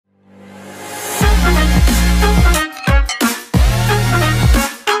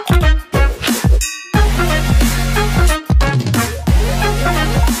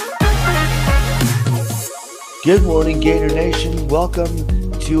Good morning, Gator Nation.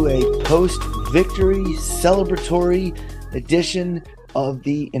 Welcome to a post-victory celebratory edition of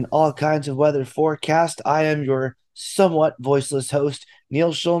the In All Kinds of Weather forecast. I am your somewhat voiceless host,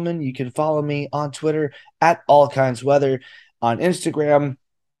 Neil Schulman. You can follow me on Twitter at All Kinds Weather, on Instagram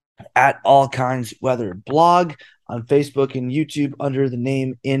at All Kinds Weather blog, on Facebook and YouTube under the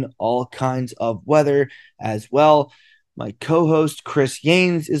name In All Kinds of Weather as well. My co-host Chris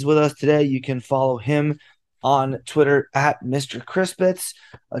Yanes is with us today. You can follow him on Twitter at Mr. Crispitz.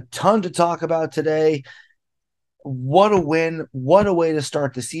 A ton to talk about today. What a win. What a way to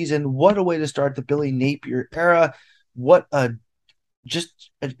start the season. What a way to start the Billy Napier era. What a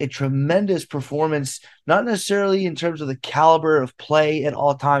tremendous performance, not necessarily in terms of the caliber of play at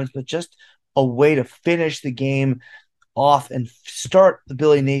all times, but just a way to finish the game off and start the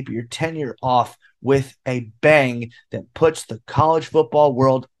Billy Napier tenure off with a bang that puts the college football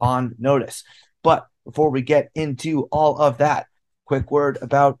world on notice. But before we get into all of that, quick word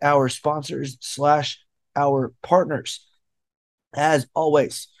about our sponsors / our partners. As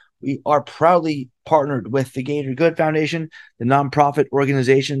always, we are proudly partnered with the Gator Good Foundation, the nonprofit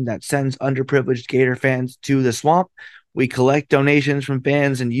organization that sends underprivileged Gator fans to the swamp. We collect donations from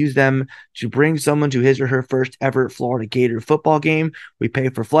fans and use them to bring someone to his or her first ever Florida Gator football game. We pay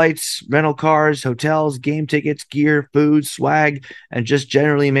for flights, rental cars, hotels, game tickets, gear, food, swag, and just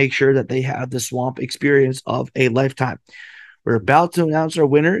generally make sure that they have the swamp experience of a lifetime. We're about to announce our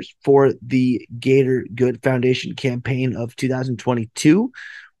winners for the Gator Good Foundation campaign of 2022.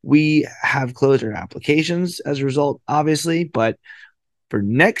 We have closed our applications as a result, obviously, but for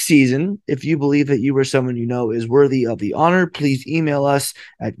next season, if you believe that you or someone you know is worthy of the honor, please email us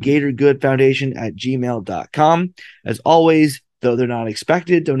at gatorgoodfoundation@gmail.com. As always, though they're not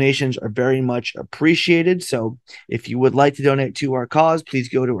expected, donations are very much appreciated. So if you would like to donate to our cause, please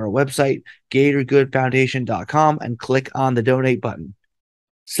go to our website, gatorgoodfoundation.com, and click on the donate button.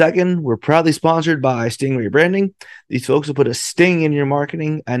 Second, we're proudly sponsored by Stingray Branding. These folks will put a sting in your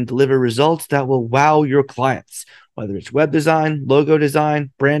marketing and deliver results that will wow your clients. Whether it's web design, logo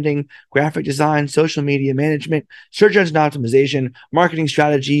design, branding, graphic design, social media management, search engine optimization, marketing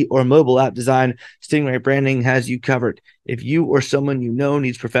strategy, or mobile app design, Stingray Branding has you covered. If you or someone you know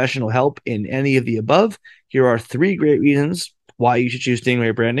needs professional help in any of the above, here are 3 great reasons why you should choose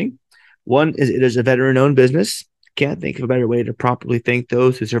Stingray Branding. One is it is a veteran-owned business. Can't think of a better way to properly thank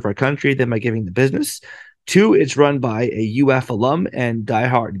those who serve our country than by giving the business. 2, it's run by a UF alum and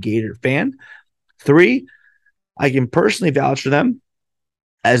diehard Gator fan. 3, I can personally vouch for them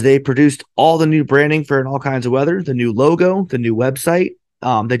as they produced all the new branding for In All Kinds of Weather, the new logo, the new website.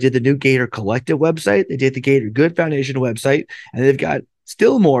 They did the new Gator Collective website. They did the Gator Good Foundation website, and they've got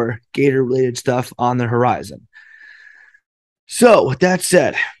still more Gator-related stuff on the horizon. So with that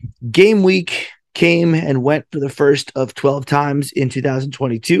said, game week came and went for the first of 12 times in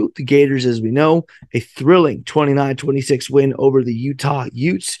 2022. The Gators, as we know, a thrilling 29-26 win over the Utah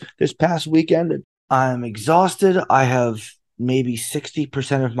Utes this past weekend. I'm exhausted. I have maybe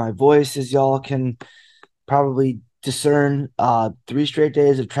 60% of my voice, as y'all can probably discern. 3 straight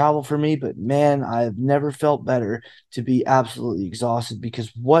days of travel for me, but man, I have never felt better to be absolutely exhausted,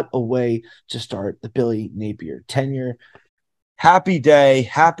 because what a way to start the Billy Napier tenure. Happy day,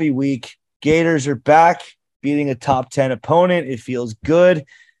 happy week. Gators are back, beating a top 10 opponent. It feels good.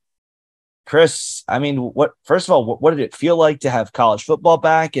 Chris, I mean, first of all, what did it feel like to have college football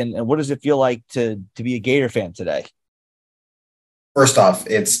back? And what does it feel like to be a Gator fan today? First off,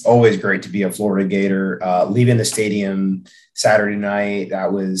 it's always great to be a Florida Gator. Leaving the stadium Saturday night,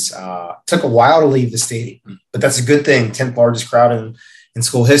 that was took a while to leave the stadium, but that's a good thing. 10th largest crowd in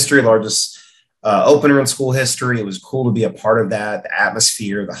school history, largest opener in school history. It was cool to be a part of that. The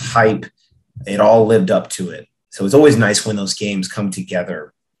atmosphere, the hype, it all lived up to it. So it's always nice when those games come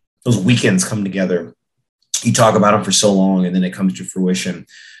together. Those weekends come together. You talk about them for so long, and then it comes to fruition.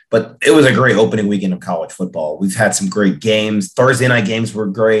 But it was a great opening weekend of college football. We've had some great games. Thursday night games were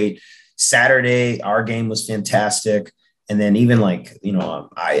great. Saturday, our game was fantastic. And then even I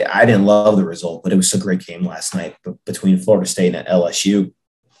didn't love the result, but it was a great game last night between Florida State and LSU.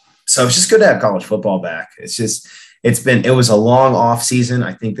 So it's just good to have college football back. It was a long off season.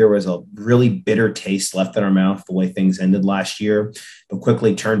 I think there was a really bitter taste left in our mouth the way things ended last year, but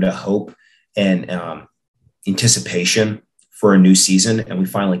quickly turned to hope and anticipation for a new season. And we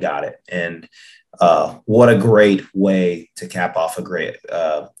finally got it. And what a great way to cap off a great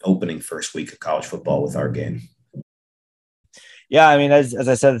opening first week of college football with our game. Yeah, I mean, as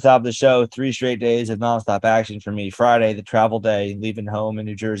I said at the top of the show, 3 straight days of nonstop action for me. Friday, the travel day, leaving home in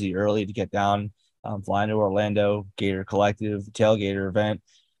New Jersey early to get down, flying to Orlando, Gator Collective, tailgater event.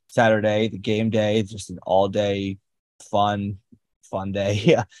 Saturday, the game day, just an all day fun day.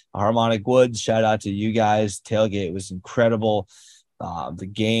 Yeah. Harmonic Woods, shout out to you guys. Tailgate was incredible. The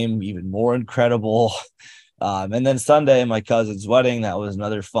game, even more incredible. And then Sunday, my cousin's wedding. That was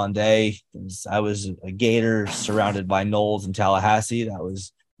another fun day. I was a Gator surrounded by Knowles in Tallahassee. That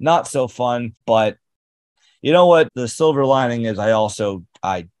was not so fun, but you know what? The silver lining is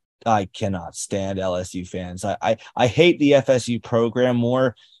I cannot stand LSU fans. I hate the FSU program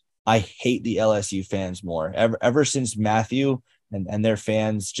more. I hate the LSU fans more. Ever since Matthew and their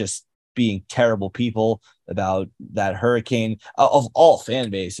fans just being terrible people about that hurricane of all fan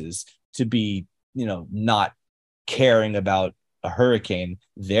bases to be, not caring about a hurricane.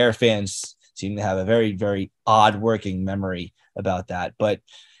 Their fans seem to have a very, very odd working memory about that. But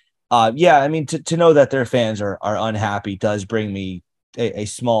yeah, I mean, to know that their fans are unhappy does bring me a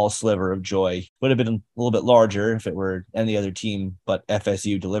small sliver of joy. Would have been a little bit larger if it were any other team but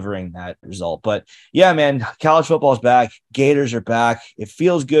FSU delivering that result. But yeah, man, college football is back. Gators are back. It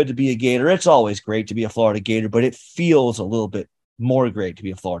feels good to be a Gator. It's always great to be a Florida Gator, but it feels a little bit more great to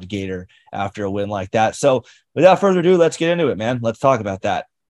be a Florida Gator after a win like that. So without further ado, let's get into it, man. Let's talk about that.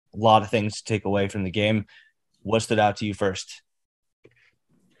 A lot of things to take away from the game. What stood out to you first?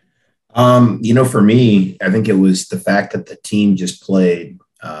 For me, I think it was the fact that the team just played.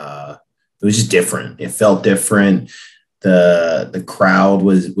 It was just different. It felt different. The crowd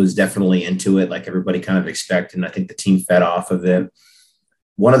was definitely into it, like everybody kind of expected. And I think the team fed off of it.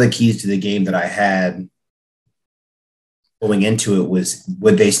 One of the keys to the game that I had going into it was,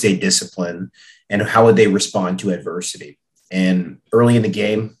 would they stay disciplined and how would they respond to adversity? And early in the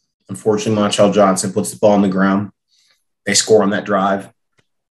game, unfortunately, Montrell Johnson puts the ball on the ground. They score on that drive.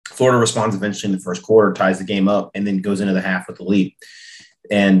 Florida responds eventually in the first quarter, ties the game up, and then goes into the half with the lead.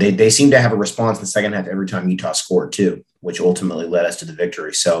 And they seem to have a response in the second half every time Utah scored too, which ultimately led us to the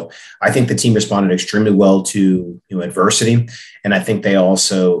victory. So I think the team responded extremely well to adversity. And I think they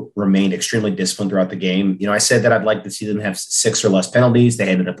also remained extremely disciplined throughout the game. I said that I'd like to see them have 6 or less penalties. They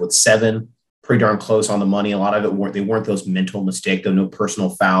ended up with 7, pretty darn close on the money. A lot of it they weren't those mental mistakes, though, no personal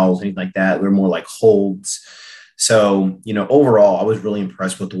fouls, anything like that. They were more like holds. So, overall, I was really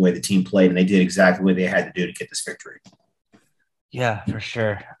impressed with the way the team played, and they did exactly what they had to do to get this victory. Yeah, for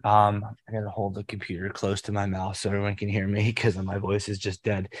sure. I got to hold the computer close to my mouth so everyone can hear me because my voice is just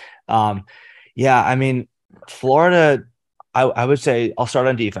dead. Yeah, I mean, Florida, I would say I'll start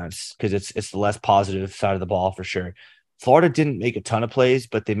on defense because it's the less positive side of the ball for sure. Florida didn't make a ton of plays,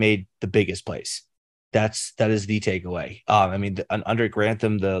 but they made the biggest plays. That is the takeaway. I mean, under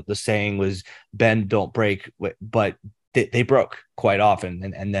Grantham, the saying was bend, don't break, but they broke quite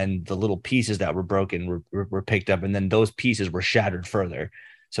often. And then the little pieces that were broken were picked up, and then those pieces were shattered further.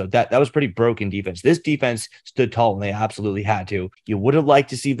 So that was pretty broken defense. This defense stood tall and they absolutely had to. You would have liked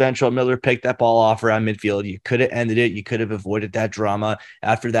to see Ventrell Miller pick that ball off around midfield. You could have ended it. You could have avoided that drama.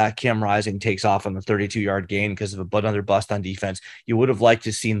 After that, Cam Rising takes off on the 32-yard gain because of another bust on defense. You would have liked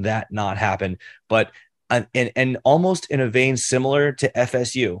to seen that not happen. But and almost in a vein similar to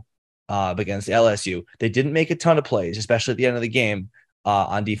FSU against LSU, they didn't make a ton of plays, especially at the end of the game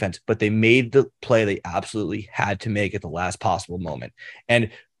on defense, but they made the play they absolutely had to make at the last possible moment. And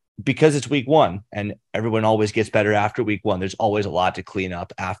because it's week 1 and everyone always gets better after week 1, there's always a lot to clean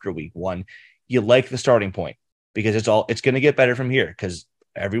up after week 1. You like the starting point because it's going to get better from here because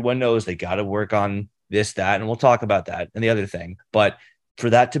everyone knows they got to work on this, that, and we'll talk about that and the other thing. But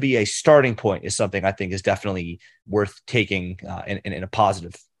for that to be a starting point is something I think is definitely worth taking in a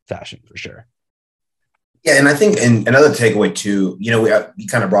positive fashion for sure. Yeah, and I think another takeaway too, we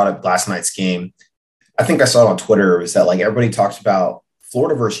kind of brought up last night's game. I think I saw it on Twitter, was that like everybody talks about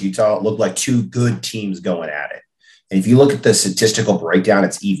Florida versus Utah looked like 2 good teams going at it. And if you look at the statistical breakdown,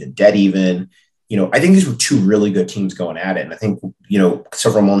 it's dead even. I think these were 2 really good teams going at it. And I think,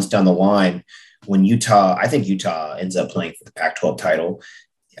 several months down the line, when Utah ends up playing for the Pac-12 title,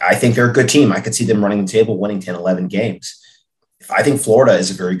 I think they're a good team. I could see them running the table, winning 10, 11 games. I think Florida is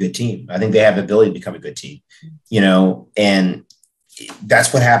a very good team. I think they have the ability to become a good team, and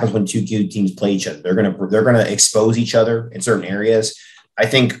that's what happens when 2 good teams play each other. They're going to expose each other in certain areas. I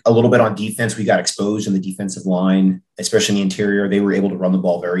think a little bit on defense, we got exposed in the defensive line, especially in the interior. They were able to run the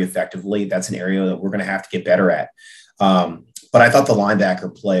ball very effectively. That's an area that we're going to have to get better at. But I thought the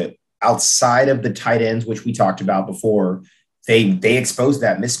linebacker play outside of the tight ends, which we talked about before, they exposed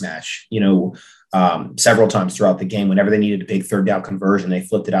that mismatch, several times throughout the game. Whenever they needed a big 3rd down conversion, they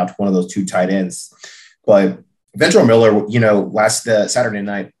flipped it out to one of those 2 tight ends. But Ventrell Miller, last Saturday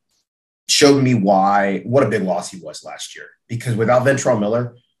night showed me what a big loss he was last year. Because without Ventrell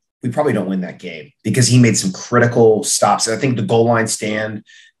Miller, we probably don't win that game because he made some critical stops. I think the goal line stand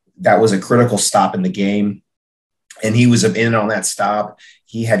that was a critical stop in the game. And he was in on that stop.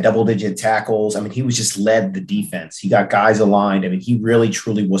 He had double-digit tackles. I mean, he was just led the defense. He got guys aligned. I mean, he really,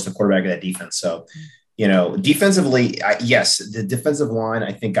 truly was the quarterback of that defense. So, defensively, yes, the defensive line,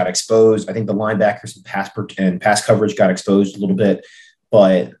 I think, got exposed. I think the linebackers and pass coverage got exposed a little bit.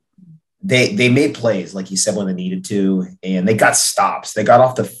 But they made plays, like you said, when they needed to, and they got stops. They got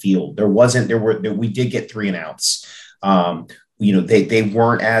off the field. We did get 3 and outs. They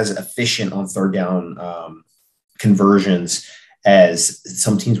weren't as efficient on third down conversions as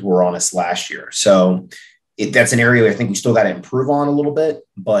some teams were on us last year. So that's an area I think we still got to improve on a little bit,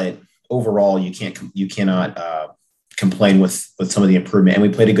 but overall you cannot complain with some of the improvement. And we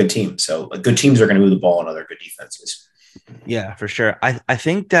played a good team. So good teams are going to move the ball on other good defenses. Yeah, for sure. I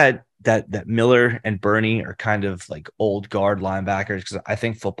think that Miller and Burney are kind of like old guard linebackers, because I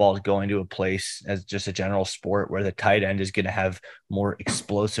think football is going to a place as just a general sport where the tight end is going to have more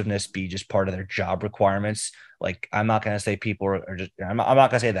explosiveness be just part of their job requirements. Like, I'm not going to say people are just, I'm not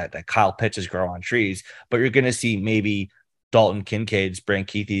going to say that Kyle Pitts grow on trees, but you're going to see maybe Dalton Kincaid's, Brant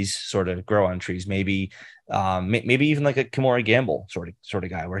Keithy's sort of grow on trees. Maybe even like a Kimura Gamble sort of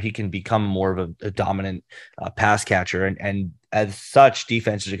guy, where he can become more of a dominant pass catcher. And as such,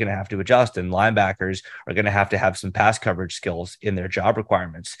 defenses are going to have to adjust, and linebackers are going to have some pass coverage skills in their job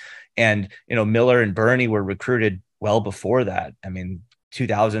requirements. And, Miller and Burney were recruited well before that. I mean,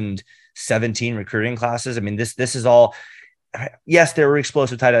 2017 recruiting classes. I mean, this is all, yes, there were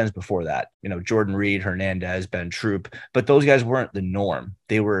explosive tight ends before that, Jordan Reed, Hernandez, Ben Troop, but those guys weren't the norm.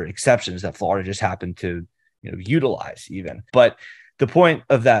 They were exceptions that Florida just happened to, utilize even. But the point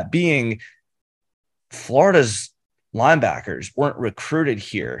of that being, Florida's linebackers weren't recruited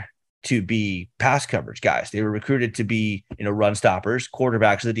here to be pass coverage guys. They were recruited to be, run stoppers,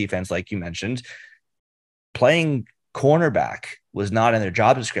 quarterbacks of the defense, like you mentioned. Playing cornerback was not in their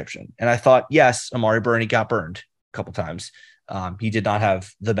job description. And I thought, yes, Amari Burney got burned a couple times. He did not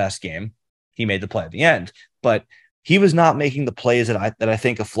have the best game. He made the play at the end, but he was not making the plays that I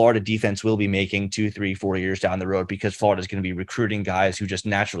think a Florida defense will be making 2, 3, 4 years down the road, because Florida is going to be recruiting guys who just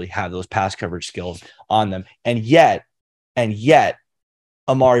naturally have those pass coverage skills on them. And yet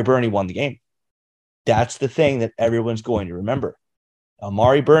Amari Burney won the game. That's the thing that everyone's going to remember.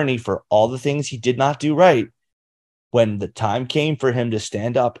 Amari Burney, for all the things he did not do right, when the time came for him to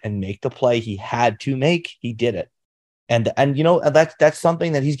stand up and make the play he had to make, he did it. And that's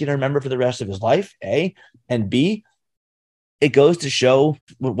something that he's going to remember for the rest of his life, A. And B, it goes to show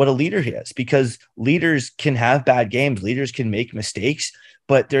what a leader he is, because leaders can have bad games. Leaders can make mistakes,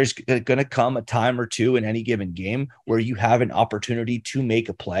 but there's going to come a time or two in any given game where you have an opportunity to make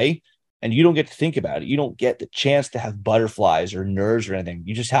a play and you don't get to think about it. You don't get the chance to have butterflies or nerves or anything.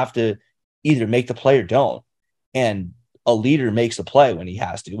 You just have to either make the play or don't. And a leader makes a play when he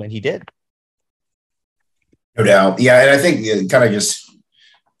has to, and he did. No doubt. Yeah. And I think kind of just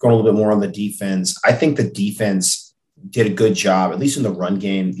going a little bit more on the defense, I think the defense did a good job, at least in the run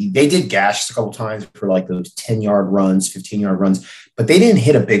game. They did gash a couple times for like those 10-yard runs, 15-yard runs, but they didn't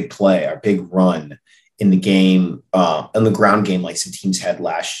hit a big play, a big run in the game, in the ground game, like some teams had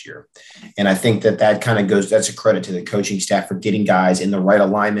last year. And I think that kind of that's a credit to the coaching staff for getting guys in the right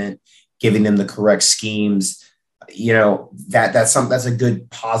alignment, giving them the correct schemes. That's a good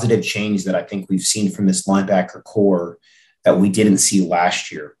positive change that I think we've seen from this linebacker core that we didn't see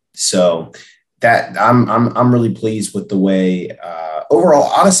last year. So that I'm really pleased with the way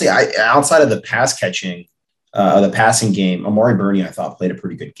overall. Honestly, outside of the pass catching, the passing game, Amari Burney I thought played a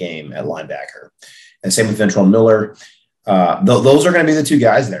pretty good game at linebacker, and same with Ventrell Miller. Those are going to be the two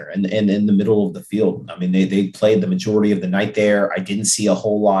guys there and in the middle of the field. I mean, they played the majority of the night there. I didn't see a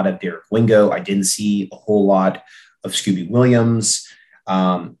whole lot of Derek Wingo. I didn't see a whole lot of Scooby Williams.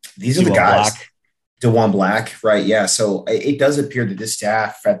 These are the guys. DeJuan Black, right? Yeah. So it does appear that this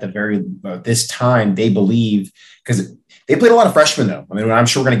staff at the very this time, they believe, because they played a lot of freshmen though. I mean, I'm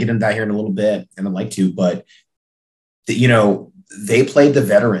sure we're going to get into that here in a little bit, and I'd like to, but they played the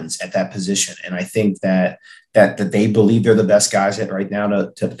veterans at that position. And I think that they believe they're the best guys at right now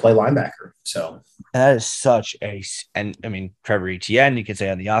to play linebacker. So that is Trevor Etienne, you could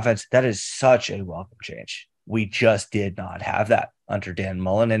say on the offense, that is such a welcome change. We just did not have that under Dan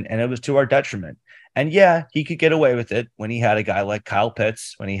Mullen, and it was to our detriment. And yeah, he could get away with it when he had a guy like Kyle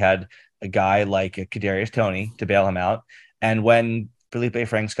Pitts, when he had a guy like Kadarius Toney to bail him out, and when Felipe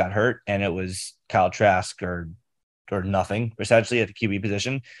Franks got hurt and it was Kyle Trask or nothing essentially at the QB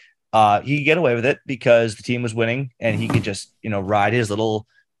position, he could get away with it because the team was winning, and he could just ride his little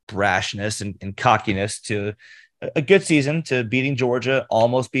brashness and cockiness to a good season, to beating Georgia,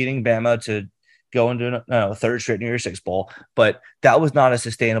 almost beating Bama, to going to a third straight New Year's Six Bowl, but that was not a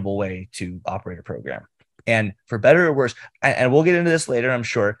sustainable way to operate a program. And for better or worse, and we'll get into this later, I'm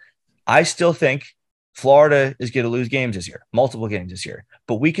sure, I still think Florida is going to lose games this year, multiple games this year,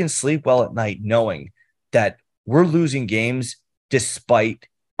 but we can sleep well at night knowing that we're losing games despite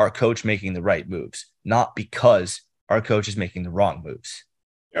our coach making the right moves, not because our coach is making the wrong moves.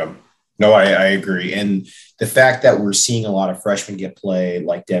 Yeah. No, I agree. And the fact that we're seeing a lot of freshmen get played,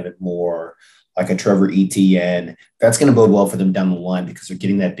 like Devin Moore, like a Trevor Etienne, that's going to bode well for them down the line because they're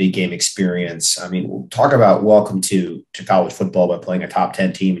getting that big game experience. I mean, we'll talk about welcome to college football by playing a top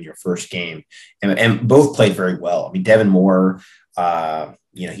 10 team in your first game. And both played very well. I mean, Devin Moore,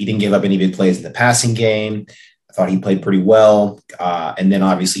 he didn't give up any big plays in the passing game. I thought he played pretty well. And then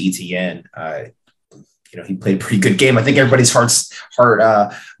obviously Etienne, he played a pretty good game. I think everybody's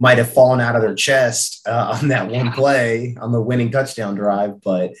heart might have fallen out of their chest on that one play on the winning touchdown drive.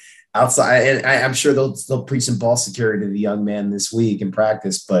 But outside, and I'm sure they'll preach some ball security to the young man this week in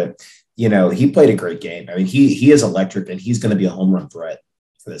practice. But he played a great game. I mean, he is electric, and he's going to be a home run threat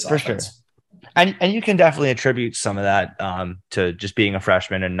for this offense. Sure. And you can definitely attribute some of that to just being a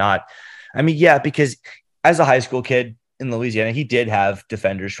freshman and not. I mean, yeah, because as a high school kid in Louisiana, he did have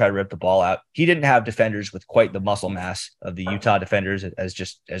defenders try to rip the ball out. He didn't have defenders with quite the muscle mass of the Utah defenders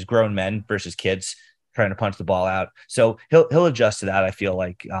as grown men versus kids trying to punch the ball out. So he'll adjust to that. I feel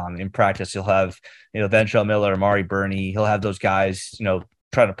like in practice, he'll have, Ventrell Miller, Amari Burney. He'll have those guys,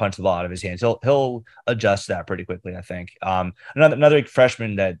 trying to punch the ball out of his hands. He'll adjust to that pretty quickly, I think. Another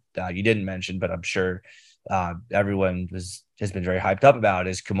freshman that you didn't mention, but I'm sure everyone has been very hyped up about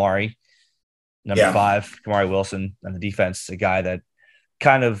is Kamari. Number 5, Kamari Wilson on the defense, a guy that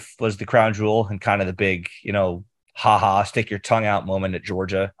kind of was the crown jewel and kind of the big, stick your tongue out moment at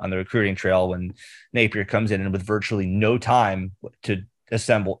Georgia on the recruiting trail when Napier comes in and with virtually no time to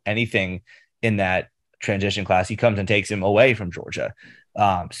assemble anything in that transition class, he comes and takes him away from Georgia.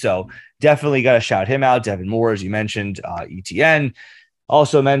 So definitely got to shout him out. Devin Moore, as you mentioned, ETN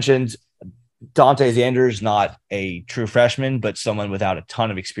also mentioned. Dante Xander's not a true freshman, but someone without a ton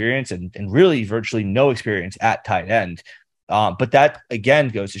of experience and really virtually no experience at tight end. But that, again,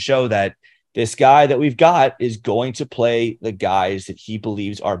 goes to show that this guy that we've got is going to play the guys that he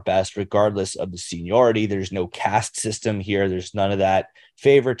believes are best, regardless of the seniority. There's no caste system here. There's none of that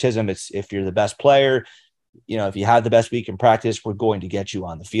favoritism. It's if you're the best player, if you have the best week in practice, we're going to get you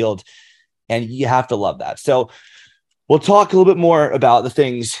on the field. And you have to love that. So we'll talk a little bit more about the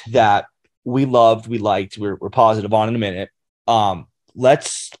things that we loved, we liked, we're positive on in a minute.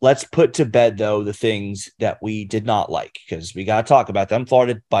 Let's put to bed, though, the things that we did not like, because we got to talk about them.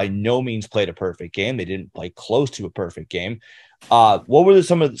 Florida by no means played a perfect game. They didn't play close to a perfect game. What were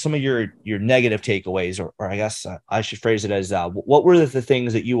some of your negative takeaways, or I guess I should phrase it as what were the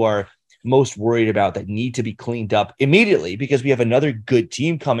things that you are most worried about that need to be cleaned up immediately, because we have another good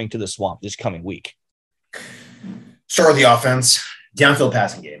team coming to the Swamp this coming week? Start with the offense, downfield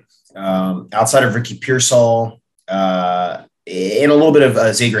passing game. Outside of Ricky Pearsall, and a little bit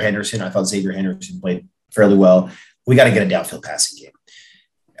of Xavier Henderson, I thought Xavier Henderson played fairly well. We got to get a downfield passing game.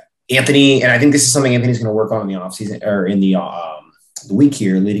 Anthony, and I think this is something Anthony's going to work on in the offseason or in the week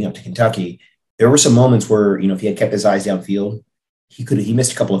here leading up to Kentucky. There were some moments where, if he had kept his eyes downfield, he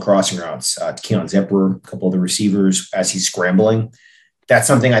missed a couple of crossing routes to Keon Zipper, a couple of the receivers as he's scrambling. That's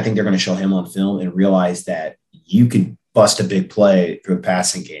something I think they're going to show him on film and realize that you could bust a big play through the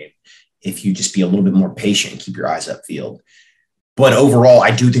passing game if you just be a little bit more patient and keep your eyes upfield. But overall, I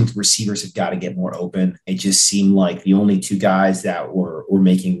do think the receivers have got to get more open. It just seemed like the only two guys that were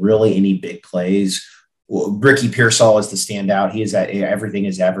making really any big plays. Ricky Pearsall is the standout. He is at everything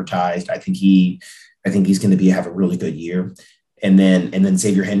is advertised. I think he's going to have a really good year. And then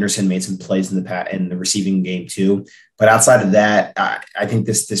Xavier Henderson made some plays in the receiving game too. But outside of that, I think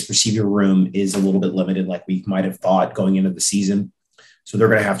this receiver room is a little bit limited, like we might have thought going into the season. So they're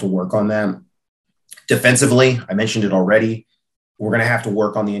going to have to work on that. Defensively, I mentioned it already. We're going to have to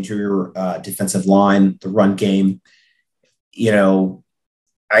work on the interior defensive line, the run game.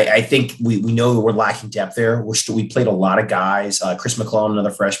 I think we know we're lacking depth there. We played a lot of guys. Chris McClellan,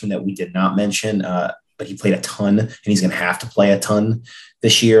 another freshman that we did not mention, but he played a ton, and he's going to have to play a ton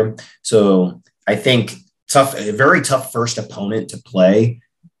this year. So I think a very tough first opponent to play.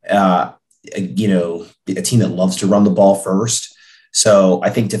 A team that loves to run the ball first. So I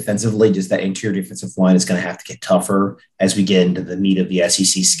think defensively, just that interior defensive line is going to have to get tougher as we get into the meat of the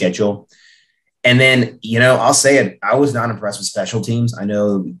SEC schedule. And then, I'll say it, I was not impressed with special teams. I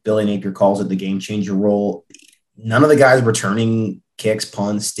know Billy Napier calls it the game changer role. None of the guys returning kicks,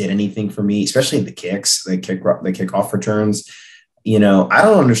 punts did anything for me, especially the kicks, the kickoff returns. I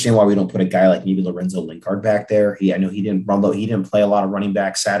don't understand why we don't put a guy like maybe Lorenzo Lingard back there. I know he didn't play a lot of running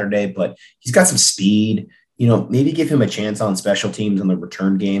back Saturday, but he's got some speed. Maybe give him a chance on special teams on the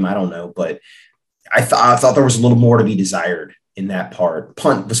return game. I don't know, but I thought there was a little more to be desired in that part.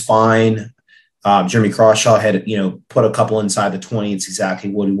 Punt was fine. Jeremy Crawshaw had, put a couple inside the 20. It's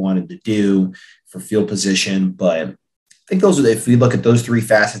exactly what he wanted to do for field position. But I think if we look at those three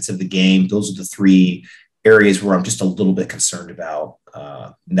facets of the game, those are the three areas where I'm just a little bit concerned about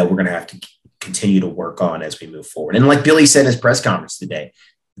that we're going to have to continue to work on as we move forward. And like Billy said in his press conference today,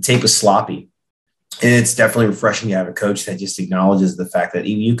 the tape was sloppy. And it's definitely refreshing to have a coach that just acknowledges the fact that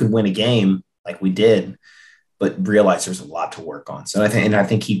you can win a game like we did, but realize there's a lot to work on. So I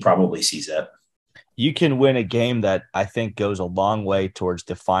think he probably sees that. You can win a game that I think goes a long way towards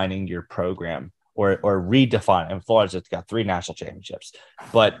defining your program or redefining. And Florida's got 3 national championships,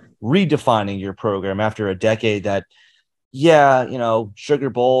 but redefining your program after a decade that, Sugar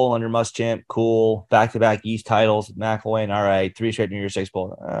Bowl under Muschamp, cool, back-to-back East titles, McElwain, all right, 3 straight New Year's Six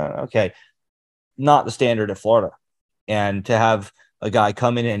Bowl, okay, not the standard at Florida. And to have a guy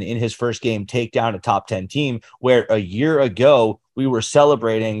come in and in his first game take down a top 10 team where a year ago we were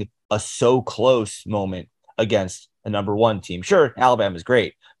celebrating a so close moment against a number 1 team. Sure, Alabama's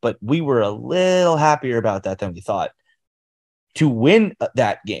great, but we were a little happier about that than we thought. To win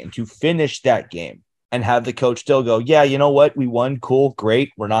that game, to finish that game, and have the coach still go, yeah, you know what? We won. Cool.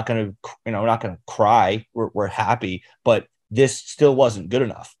 Great. We're not going to cry. We're happy, but this still wasn't good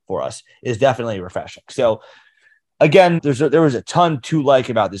enough for us is definitely refreshing. So again, there was a ton to like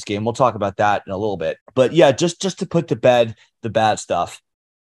about this game. We'll talk about that in a little bit, but yeah, just to put to bed the bad stuff.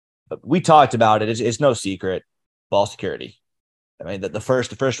 We talked about it. It's no secret. Ball security. I mean, the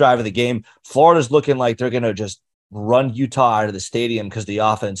first drive of the game, Florida's looking like they're going to just run Utah out of the stadium because the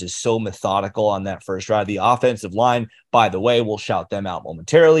offense is so methodical on that first drive. The offensive line, by the way, we'll shout them out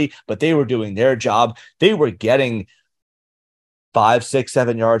momentarily, but they were doing their job. They were getting 5, 6,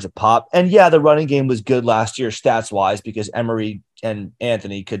 7 yards a pop. And yeah, the running game was good last year stats wise because Emory and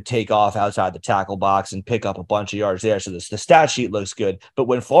Anthony could take off outside the tackle box and pick up a bunch of yards there. So the stat sheet looks good. But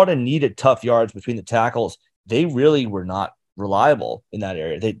when Florida needed tough yards between the tackles, they really were not reliable in that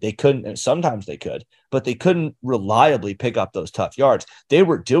area. They couldn't, and sometimes they could, but they couldn't reliably pick up those tough yards. They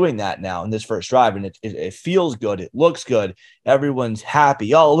were doing that now in this first drive, and it feels good. It looks good. Everyone's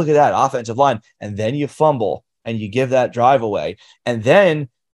happy. Oh, look at that offensive line. And then you fumble and you give that drive away. And then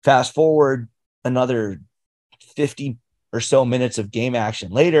fast forward another 50 or so minutes of game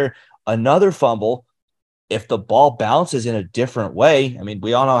action later, another fumble. If the ball bounces in a different way, I mean,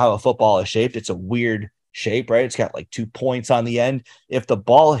 we all know how a football is shaped. It's a weird shape, right? It's got like 2 points on the end. If the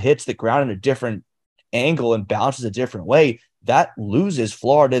ball hits the ground in a different angle and bounces a different way, that loses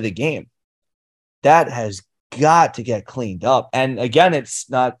Florida the game. That has got to get cleaned up. And again, it's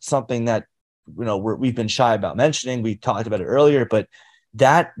not something that, we've been shy about mentioning. We talked about it earlier, but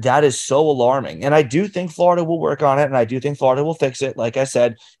that is so alarming. And I do think Florida will work on it. And I do think Florida will fix it. Like I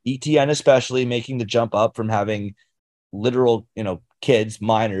said, ETN, especially making the jump up from having literal, kids,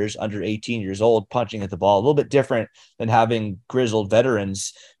 minors under 18 years old punching at the ball, a little bit different than having grizzled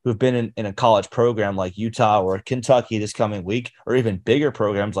veterans who've been in a college program like Utah or Kentucky this coming week, or even bigger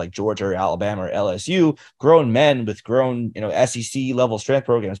programs like Georgia or Alabama or LSU. Grown men with grown, SEC level strength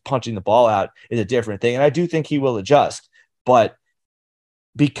programs punching the ball out is a different thing. And I do think he will adjust, but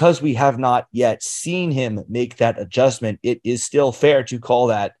because we have not yet seen him make that adjustment, it is still fair to call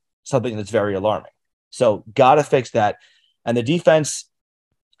that something that's very alarming. So got to fix that. And the defense,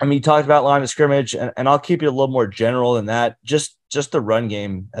 I mean, you talked about line of scrimmage, and I'll keep it a little more general than that. Just the run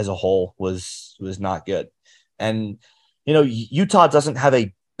game as a whole was not good. And, Utah doesn't have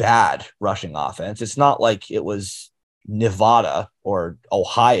a bad rushing offense. It's not like it was Nevada or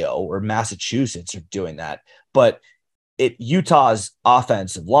Ohio or Massachusetts are doing that. But Utah's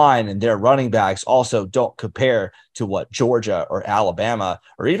offensive line and their running backs also don't compare to what Georgia or Alabama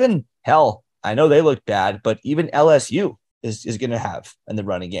or even, hell, I know they look bad, but even LSU is going to have in the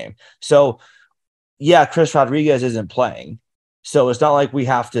running game. So, yeah, Chris Rodriguez isn't playing. So it's not like we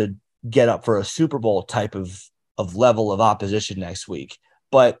have to get up for a Super Bowl type of level of opposition next week.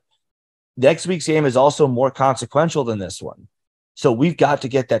 But next week's game is also more consequential than this one. So we've got to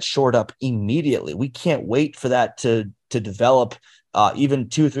get that shored up immediately. We can't wait for that to develop even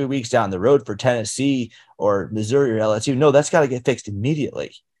 2-3 weeks down the road for Tennessee or Missouri or LSU. No, that's got to get fixed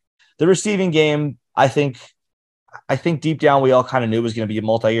immediately. The receiving game, I think deep down we all kind of knew was going to be a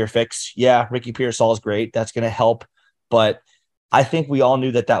multi-year fix. Yeah, Ricky Pearsall is great. That's going to help. But I think we all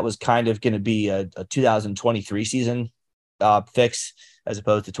knew that was kind of going to be a 2023 season fix as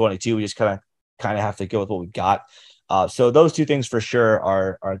opposed to 22. We just kind of have to go with what we've got. So those two things for sure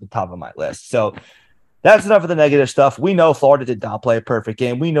are at the top of my list. So that's enough of the negative stuff. We know Florida did not play a perfect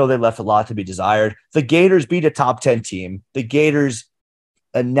game. We know they left a lot to be desired. The Gators beat a top 10 team. The Gators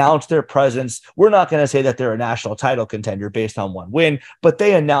announced their presence. We're not going to say that they're a national title contender based on one win, but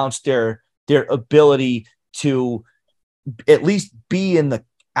they announced their ability to at least be in the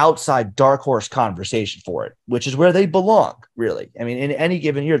outside dark horse conversation for it, which is where they belong, really. I mean, in any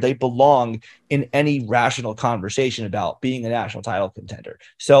given year, they belong in any rational conversation about being a national title contender.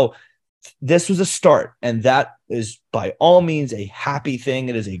 So this was a start, and that is by all means a happy thing.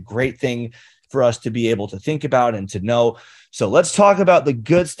 It is a great thing for us to be able to think about and to know. So let's talk about the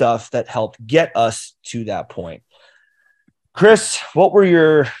good stuff that helped get us to that point. Chris, what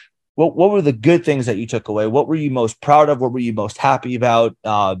were the good things that you took away? What were you most proud of? What were you most happy about?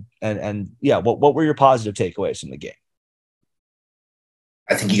 What were your positive takeaways from the game?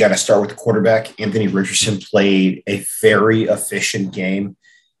 I think you got to start with the quarterback. Anthony Richardson played a very efficient game.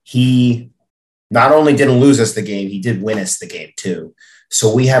 He not only didn't lose us the game, he did win us the game too.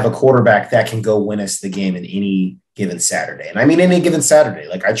 So we have a quarterback that can go win us the game in any given Saturday. And I mean, any given Saturday.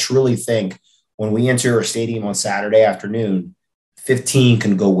 Like, I truly think when we enter a stadium on Saturday afternoon, 15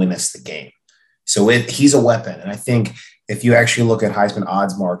 can go win us the game. So he's a weapon. And I think if you actually look at Heisman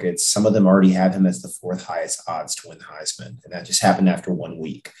odds markets, some of them already have him as the fourth highest odds to win the Heisman. And that just happened after 1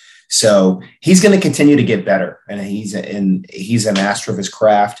 week. So he's going to continue to get better. And he's a master of his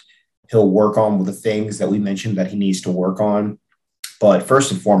craft. He'll work on the things that we mentioned that he needs to work on. But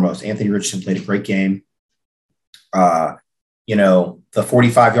first and foremost, Anthony Richardson played a great game. The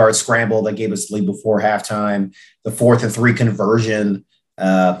 45-yard scramble that gave us the lead before halftime, the 4th and 3 conversion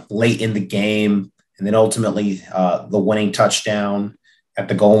late in the game, and then ultimately the winning touchdown at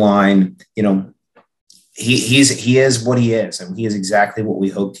the goal line. He is what he is, and he is exactly what we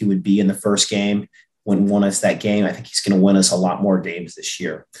hoped he would be in the first game when won us that game. I think he's going to win us a lot more games this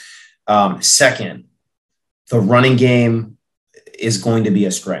year. Second, the running game is going to be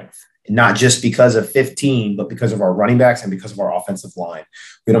a strength. Not just because of 15, but because of our running backs and because of our offensive line.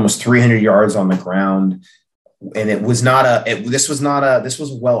 We had almost 300 yards on the ground, and this was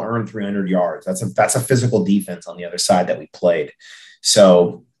a well-earned 300 yards. That's a physical defense on the other side that we played.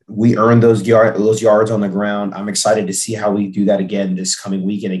 So we earned those yards on the ground. I'm excited to see how we do that again this coming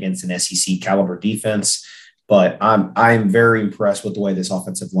weekend against an SEC caliber defense. But I'm very impressed with the way this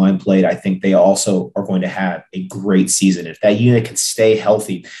offensive line played. I think they also are going to have a great season if that unit can stay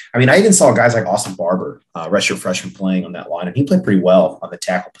healthy. I mean, I even saw guys like Austin Barber, redshirt freshman, playing on that line, and he played pretty well on the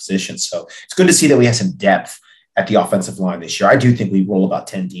tackle position. So it's good to see that we have some depth at the offensive line this year. I do think we roll about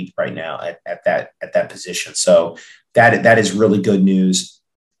 10 deep right now at that position. So that is really good news.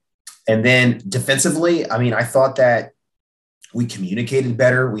 And then defensively, I mean, I thought that we communicated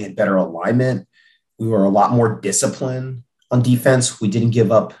better. We had better alignment. We were a lot more disciplined on defense. We didn't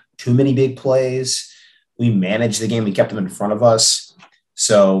give up too many big plays. We managed the game. We kept them in front of us.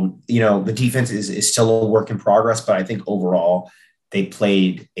 So, the defense is still a work in progress, but I think overall they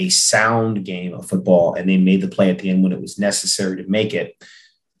played a sound game of football, and they made the play at the end when it was necessary to make it.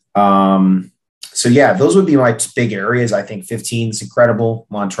 Those would be my big areas. I think 15 is incredible.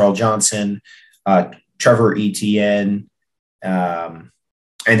 Montrell Johnson, Trevor Etienne,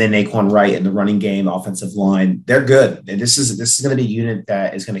 and then Naquan Wright in the running game, offensive line. They're good. And this is going to be a unit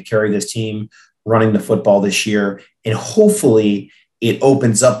that is going to carry this team running the football this year. And hopefully it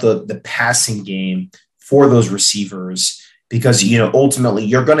opens up the passing game for those receivers because, ultimately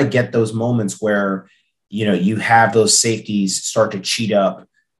you're going to get those moments where, you have those safeties start to cheat up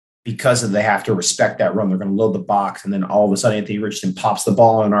because they have to respect that run. They're going to load the box. And then all of a sudden Anthony Richardson pops the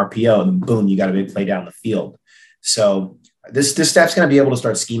ball on an RPO and then boom, you got a big play down the field. So this staff's going to be able to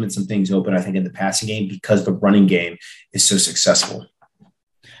start scheming some things open, I think, in the passing game because the running game is so successful.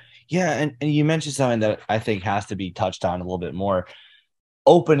 Yeah, and you mentioned something that I think has to be touched on a little bit more.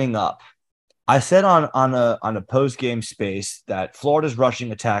 Opening up. I said on a post-game space that Florida's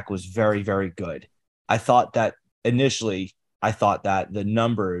rushing attack was very, very good. I thought that the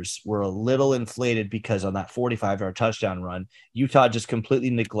numbers were a little inflated because on that 45-yard touchdown run, Utah just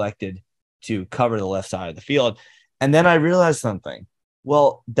completely neglected to cover the left side of the field. And then I realized something.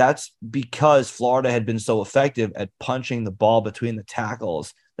 Well, that's because Florida had been so effective at punching the ball between the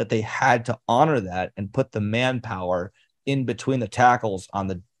tackles that they had to honor that and put the manpower in between the tackles on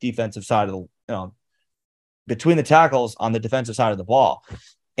the defensive side of between the tackles on the defensive side of the ball.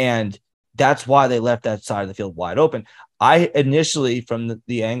 And that's why they left that side of the field wide open. I initially, from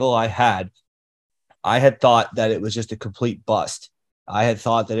the angle I had thought that it was just a complete bust. I had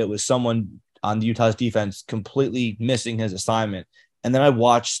thought that it was someone on Utah's defense completely missing his assignment And then I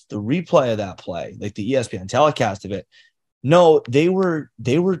watched the replay of that play, like the ESPN telecast of it. No, they were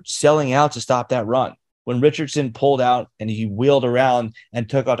selling out to stop that run. When Richardson pulled out and he wheeled around and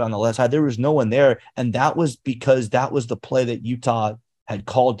took out on the left side, there was no one there. And that was because that was the play that Utah had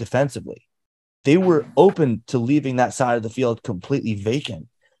called defensively. They were open to leaving that side of the field completely vacant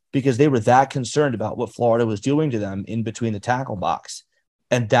because they were that concerned about what Florida was doing to them in between the tackle box.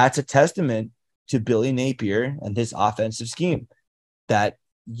 And that's a testament to Billy Napier and his offensive scheme that,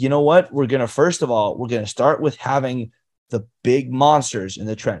 you know what, we're going to start with having the big monsters in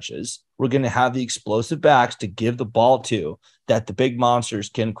the trenches. We're going to have the explosive backs to give the ball to that the big monsters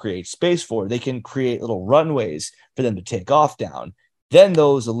can create space for. They can create little runways for them to take off down. Then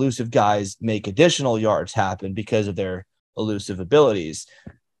those elusive guys make additional yards happen because of their elusive abilities.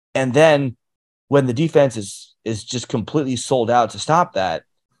 And then when the defense is just completely sold out to stop that,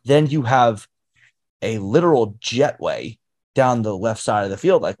 then you have a literal jetway down the left side of the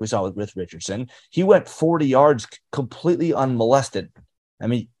field, like we saw with Richardson. He went 40 yards completely unmolested. I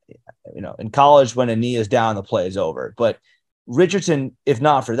mean, in college, when a knee is down, the play is over. But Richardson, if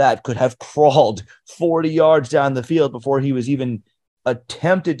not for that, could have crawled 40 yards down the field before he was even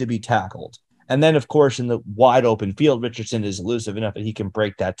attempted to be tackled. And then, of course, in the wide open field, Richardson is elusive enough that he can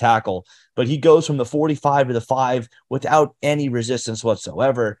break that tackle. But he goes from the 45 to the 5 without any resistance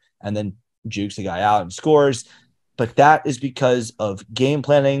whatsoever, and then jukes the guy out and scores. But that is because of game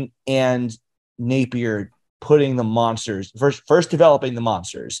planning and Napier putting the monsters, first developing the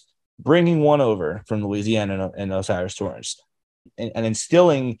monsters, bringing one over from Louisiana and Osiris Torrance, and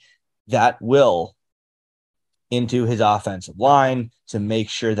instilling that will into his offensive line to make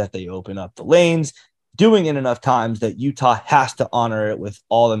sure that they open up the lanes, doing it enough times that Utah has to honor it with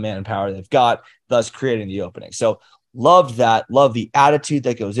all the manpower they've got, thus creating the opening. So loved that, love the attitude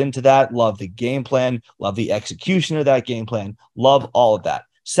that goes into that, love the game plan, love the execution of that game plan, love all of that.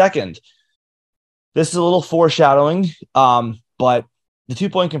 Second, this is a little foreshadowing, but the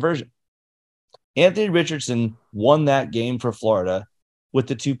 2-point conversion. Anthony Richardson won that game for Florida with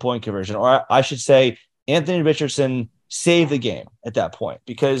the 2-point conversion, or I should say Anthony Richardson saved the game at that point,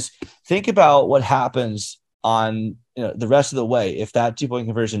 because think about what happens on the rest of the way if that 2-point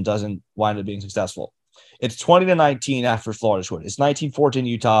conversion doesn't wind up being successful. It's 20-19 after Florida scored. It's 19-14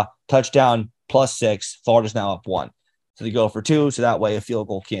 Utah, touchdown +6. Florida's now up 1. So they go for 2, so that way a field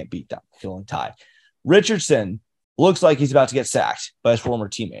goal can't beat them, feeling tied. Richardson looks like he's about to get sacked by his former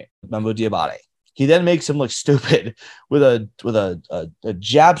teammate, Mamou Diabate. He then makes him look stupid with a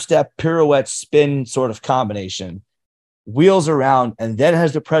jab step, pirouette, spin sort of combination, wheels around, and then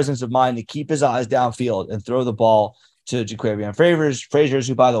has the presence of mind to keep his eyes downfield and throw the ball to Jaquavion Frazier,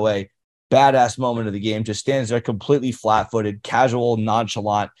 who, by the way, badass moment of the game, just stands there completely flat-footed, casual,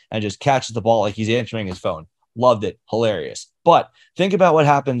 nonchalant, and just catches the ball like he's answering his phone. Loved it. Hilarious. But think about what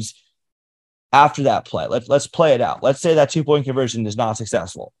happens after that play. Let's play it out. Let's say that 2-point conversion is not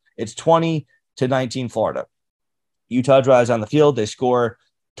successful. It's 20-19 Florida. Utah drives on the field. They score,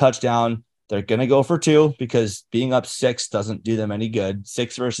 touchdown. They're going to go for 2 because being up 6 doesn't do them any good.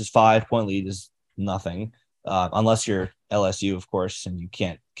 6 versus 5-point lead is nothing, unless you're LSU, of course, and you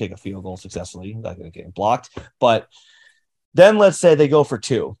can't kick a field goal successfully. That's going to get blocked. But then let's say they go for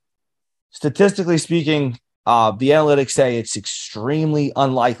 2. Statistically speaking, the analytics say it's extremely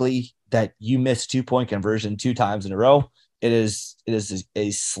unlikely that you miss 2-point conversion 2 times in a row. It is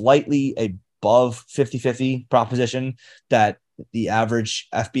a slightly above 50-50 proposition that the average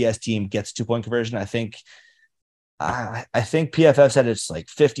FBS team gets 2-point conversion. I think PFF said it's like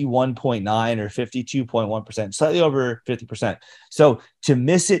 51.9 or 52.1%, slightly over 50%. So to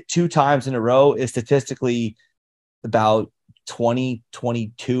miss it 2 times in a row is statistically about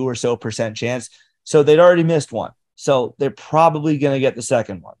 22 or so percent chance. So they'd already missed 1. So they're probably going to get the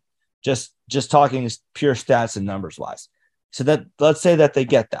second one. Just talking pure stats and numbers wise. So that let's say that they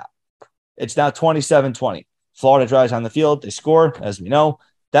get that. It's now 27-20. Florida drives on the field. They score, as we know.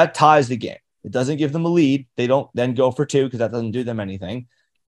 That ties the game. It doesn't give them a lead. They don't then go for 2 because that doesn't do them anything.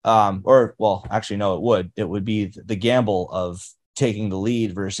 Actually, no, it would. It would be the gamble of taking the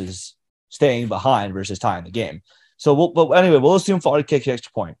lead versus staying behind versus tying the game. So, we'll assume Florida kicks the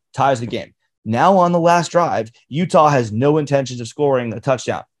extra point, ties the game. Now on the last drive, Utah has no intentions of scoring a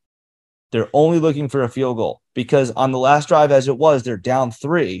touchdown. They're only looking for a field goal because on the last drive, as it was, they're down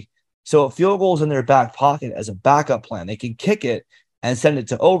 3. So a field goal is in their back pocket as a backup plan. They can kick it and send it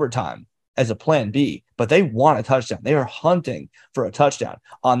to overtime as a plan B, but they want a touchdown. They are hunting for a touchdown.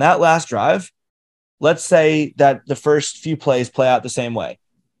 On that last drive, let's say that the first few plays play out the same way.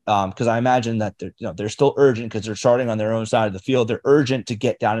 because I imagine that they're still urgent because they're starting on their own side of the field. They're urgent to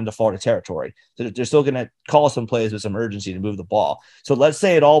get down into Florida territory. So they're still going to call some plays with some urgency to move the ball. So let's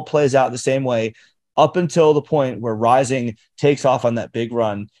say it all plays out the same way up until the point where Rising takes off on that big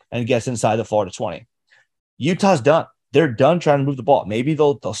run and gets inside the Florida 20. Utah's done. They're done trying to move the ball. Maybe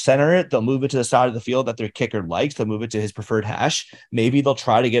they'll center it. They'll move it to the side of the field that their kicker likes. They'll move it to his preferred hash. Maybe they'll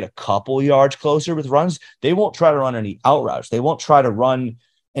try to get a couple yards closer with runs. They won't try to run any out routes. They won't try to run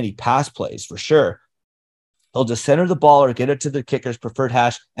any pass plays for sure. They'll just center the ball or get it to the kicker's preferred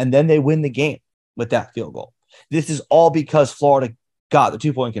hash, and then they win the game with that field goal. This is all because Florida got the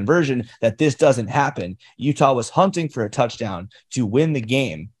 2-point conversion. That this doesn't happen. Utah was hunting for a touchdown to win the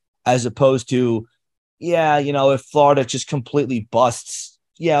game as opposed to, if Florida just completely busts,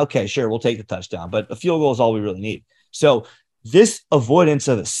 okay, sure, we'll take the touchdown. But a field goal is all we really need. So this avoidance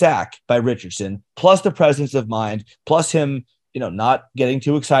of a sack by Richardson, plus the presence of mind, plus him, not getting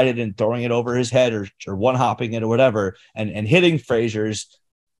too excited and throwing it over his head or one-hopping it or whatever, and hitting Frazier's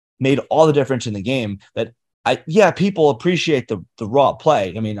made all the difference in the game. That people appreciate the raw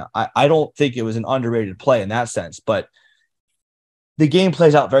play. I mean, I don't think it was an underrated play in that sense, but the game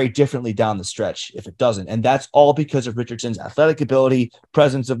plays out very differently down the stretch if it doesn't. And that's all because of Richardson's athletic ability,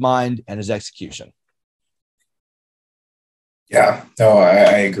 presence of mind, and his execution. Yeah, no,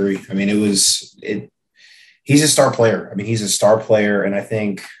 I agree. I mean, he's a star player. I mean, he's a star player. And I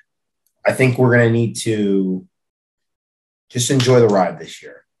think we're going to need to just enjoy the ride this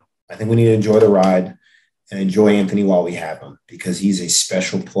year. I think we need to enjoy the ride and enjoy Anthony while we have him, because he's a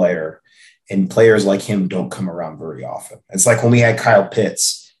special player. And players like him don't come around very often. It's like when we had Kyle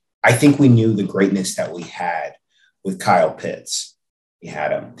Pitts. I think we knew the greatness that we had with Kyle Pitts. We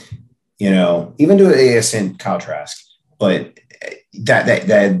had him, even to an ASN Kyle Trask, but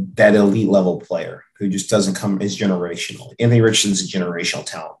that elite level player who just doesn't come is generational. Anthony Richardson's a generational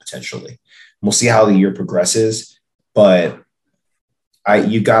talent potentially. We'll see how the year progresses, but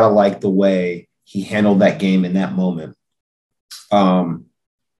you gotta like the way he handled that game in that moment.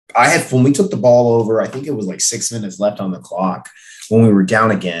 When we took the ball over, I think it was like 6 minutes left on the clock when we were down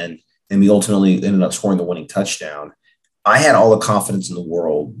again, and we ultimately ended up scoring the winning touchdown. I had all the confidence in the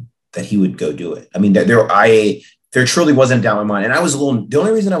world that he would go do it. I mean, there truly wasn't a doubt in my mind. And the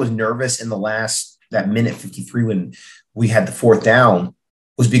only reason I was nervous in that minute 53 when we had the fourth down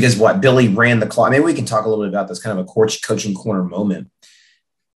was because Billy ran the clock. Maybe we can talk a little bit about this kind of a coaching corner moment.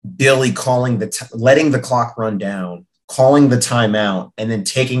 Billy letting the clock run down, calling the timeout, and then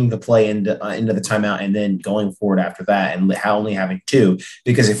taking the play into the timeout and then going forward after that, and only having 2,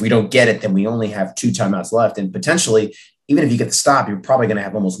 because if we don't get it, then we only have 2 timeouts left. And potentially, even if you get the stop, you're probably going to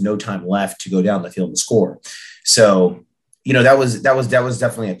have almost no time left to go down the field and score. So, that was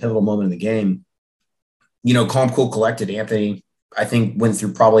definitely a pivotal moment in the game. Calm, cool, collected. Anthony, I think, went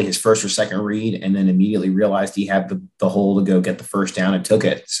through probably his first or second read and then immediately realized he had the hole to go get the first down and took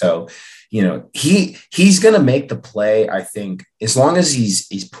it. So, he's going to make the play. I think as long as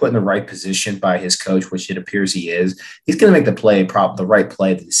he's put in the right position by his coach, which it appears he is, he's going to make the right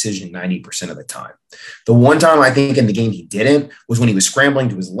play, the decision 90% of the time. The one time I think in the game he didn't was when he was scrambling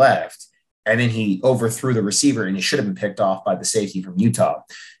to his left and then he overthrew the receiver and he should have been picked off by the safety from Utah.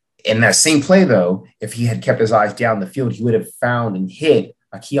 In that same play, though, if he had kept his eyes down the field, he would have found and hit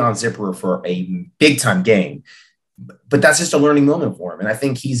a Keon Zipperer for a big-time game. But that's just a learning moment for him. And I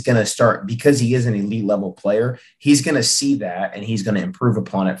think he's going to start, because he is an elite level player, he's going to see that and he's going to improve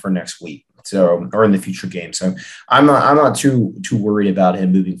upon it for next week. Or in the future game. So I'm not too worried about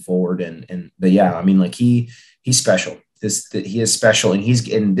him moving forward. But yeah, I mean, like he's special. He is special,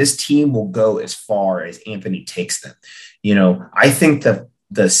 and this team will go as far as Anthony takes them. I think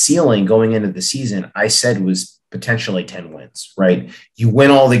the ceiling going into the season, I said, was potentially 10 wins, right? You win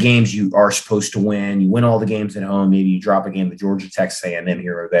all the games you are supposed to win. You win all the games at home. Maybe you drop a game to Georgia, Texas A&M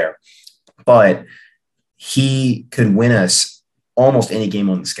here or there. But he could win us almost any game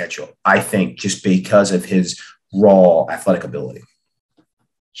on the schedule, I think, just because of his raw athletic ability.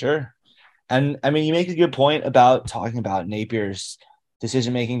 Sure. And I mean, you make a good point about talking about Napier's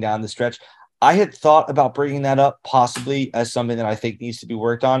decision-making down the stretch. I had thought about bringing that up possibly as something that I think needs to be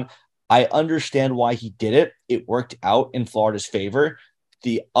worked on. I understand why he did it. It worked out in Florida's favor.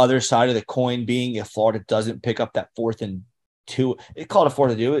 The other side of the coin being, if Florida doesn't pick up that 4th and 2, it called a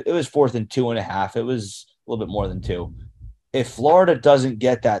 4th and 2. It was 4th and 2.5. It was a little bit more than 2. If Florida doesn't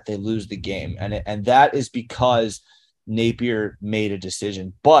get that, they lose the game. And that is because Napier made a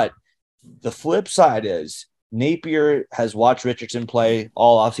decision. But the flip side is Napier has watched Richardson play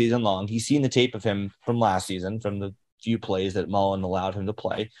all offseason long. He's seen the tape of him from last season, from the few plays that Mullen allowed him to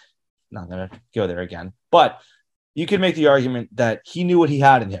play. Not going to go there again. But you could make the argument that he knew what he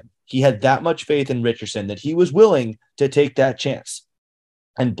had in him. He had that much faith in Richardson that he was willing to take that chance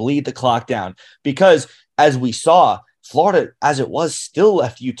and bleed the clock down. Because as we saw, Florida, as it was, still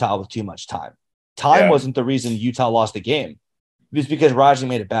left Utah with too much time. Time wasn't the reason Utah lost the game. It was because Raji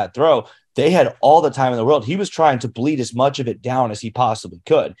made a bad throw. They had all the time in the world. He was trying to bleed as much of it down as he possibly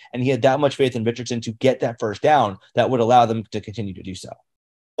could. And he had that much faith in Richardson to get that first down that would allow them to continue to do so.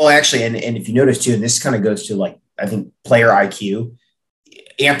 Well, actually, and if you notice too, and this kind of goes to like, I think player IQ,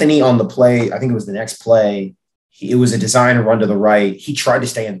 Anthony on the play, I think it was the next play, it was a design run to the right. He tried to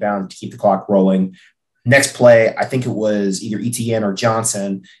stay in bounds to keep the clock rolling. Next play, I think it was either Etienne or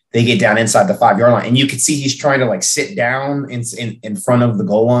Johnson. They get down inside the 5-yard line, and you could see he's trying to like sit down in front of the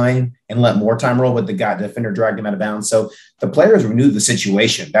goal line and let more time roll, but the defender dragged him out of bounds. So the players knew the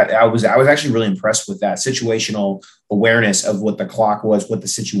situation. That I was actually really impressed with that situational awareness of what the clock was, what the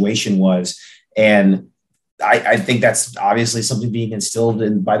situation was, and I think that's obviously something being instilled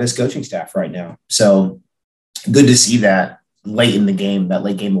in by this coaching staff right now. So good to see that late in the game, that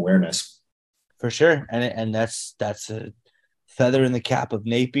late game awareness. For sure. And that's a feather in the cap of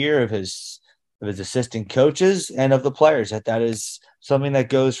Napier, of his assistant coaches, and of the players. That is something that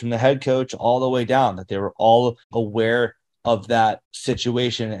goes from the head coach all the way down, that they were all aware of that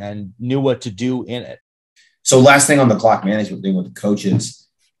situation and knew what to do in it. So last thing on the clock management thing with the coaches,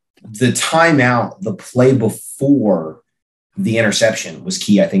 the timeout, the play before the interception was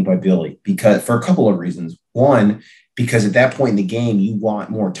key, I think, by Billy, because for a couple of reasons. One, because at that point in the game, you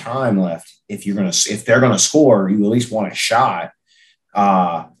want more time left. If they're gonna score, you at least want a shot.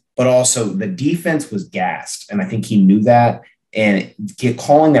 But also the defense was gassed, and I think he knew that. And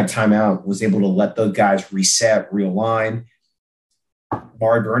calling that timeout was able to let those guys reset, realign.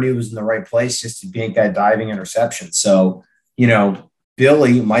 Mari Burney was in the right place just to make that diving interception. So,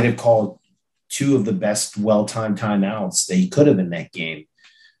 Billy might have called two of the best well-timed timeouts that he could have in that game.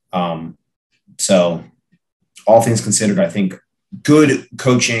 So all things considered, I think good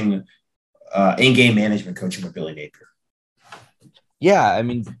coaching, in-game management coaching with Billy Napier. Yeah, I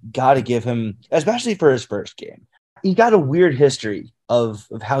mean, got to give him, especially for his first game. He got a weird history of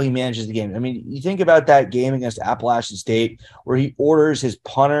how he manages the game. I mean, you think about that game against Appalachian State where he orders his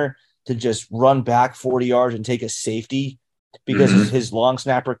punter to just run back 40 yards and take a safety because his long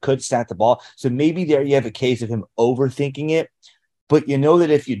snapper could snap the ball. So maybe there you have a case of him overthinking it. But you know that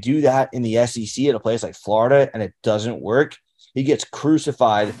if you do that in the SEC at a place like Florida and it doesn't work, he gets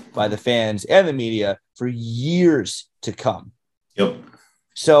crucified by the fans and the media for years to come. Yep.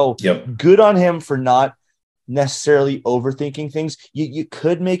 So good on him for not necessarily overthinking things. You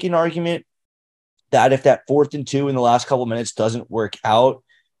could make an argument that if that 4th and 2 in the last couple of minutes doesn't work out,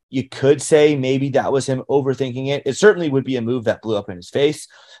 you could say maybe that was him overthinking it. It certainly would be a move that blew up in his face.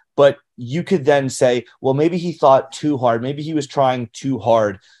 But you could then say, well, maybe he thought too hard. Maybe he was trying too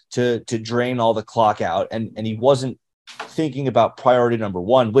hard to drain all the clock out. And he wasn't thinking about priority number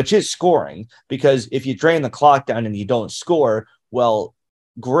one, which is scoring. Because if you drain the clock down and you don't score, well,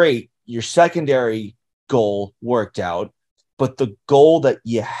 great. Your secondary goal worked out. But the goal that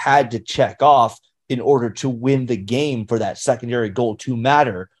you had to check off in order to win the game for that secondary goal to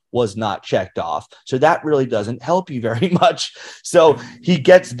matter was not checked off. So that really doesn't help you very much. So he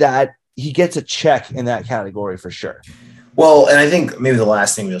gets a check in that category for sure. Well, and I think maybe the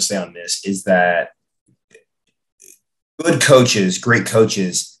last thing we'll say on this is that good coaches, great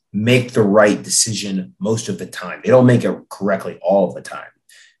coaches make the right decision most of the time. They don't make it correctly all of the time.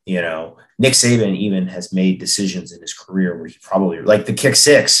 Nick Saban even has made decisions in his career where he probably, like the kick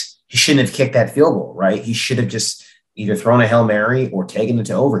 6, he shouldn't have kicked that field goal, right? He should have just either thrown a Hail Mary or taken it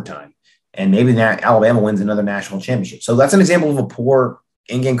to overtime. And maybe that Alabama wins another national championship. So that's an example of a poor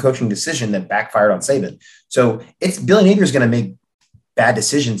in-game coaching decision that backfired on Saban. So it's Billy Napier is going to make bad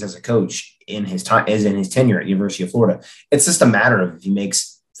decisions as a coach in his time, as in his tenure at University of Florida. It's just a matter of if he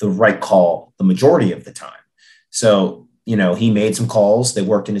makes the right call the majority of the time. So, he made some calls. They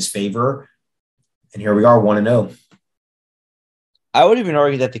worked in his favor. And here we are, 1-0. I would even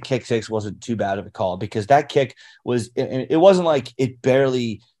argue that the kick 6 wasn't too bad of a call because that kick it wasn't like it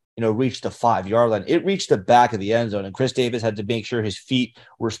barely, reached the 5-yard line. It reached the back of the end zone, and Chris Davis had to make sure his feet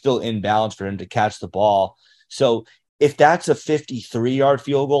were still in bounds for him to catch the ball. So if that's a 53-yard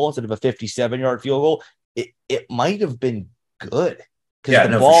field goal instead of a 57-yard field goal, it might have been good because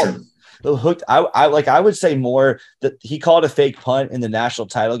the ball, for sure. Hooked. I would say more that he called a fake punt in the national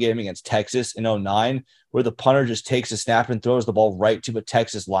title game against Texas in 2009, where the punter just takes a snap and throws the ball right to a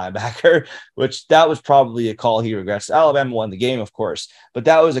Texas linebacker, which that was probably a call he regrets. Alabama won the game, of course, but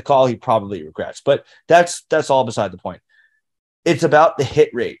that was a call he probably regrets. But that's all beside the point. it's about the hit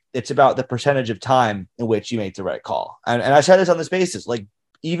rate. It's about the percentage of time in which you make the right call. And I said this on this basis, like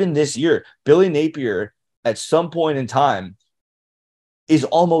even this year, Billy Napier at some point in time is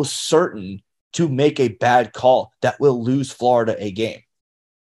almost certain to make a bad call that will lose Florida a game.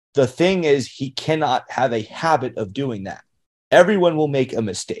 The thing is, he cannot have a habit of doing that. Everyone will make a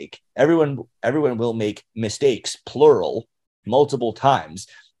mistake. Everyone will make mistakes, plural, multiple times.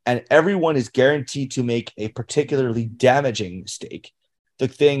 And everyone is guaranteed to make a particularly damaging mistake. The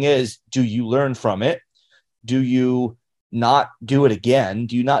thing is, do you learn from it? Do you not do it again?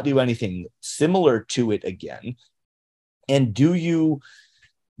 Do you not do anything similar to it again? And do you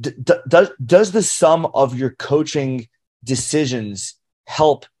does the sum of your coaching decisions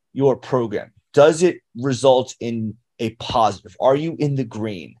help your program? Does it result in a positive? Are you in the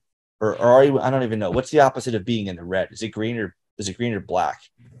green, or are you? I don't even know. What's the opposite of being in the red? Is it green or black?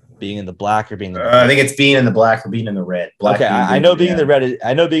 Being in the black or being in the I think it's being in the black or being in the red. Black, okay, I know being in the red.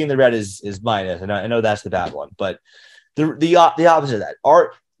 I know being in the red is minus, and I know that's the bad one. But the opposite of that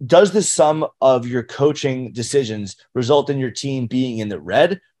does the sum of your coaching decisions result in your team being in the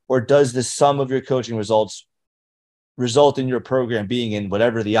red, or does the sum of your coaching results result in your program being in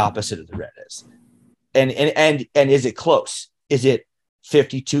whatever the opposite of the red is? And is it close? Is it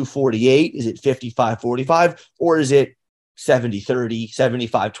 52-48? Is it 55-45? Or is it 70-30,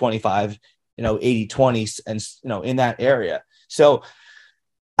 75-25, 80-20, and, in that area? So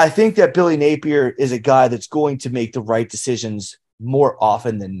I think that Billy Napier is a guy that's going to make the right decisions more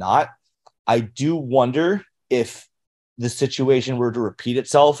often than not. I do wonder if the situation were to repeat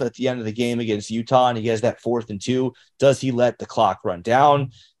itself at the end of the game against Utah and he has that 4th and 2, does he let the clock run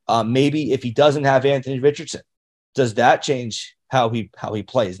down? Maybe if he doesn't have Anthony Richardson, does that change how he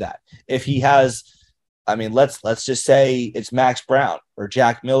plays that? If he has, let's just say it's Max Brown or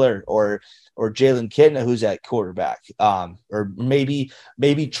Jack Miller or Jalen Kitna who's at quarterback, or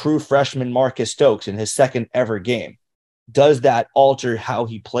maybe true freshman Marcus Stokes in his second ever game. Does that alter how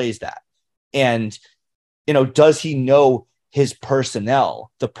he plays that? And does he know his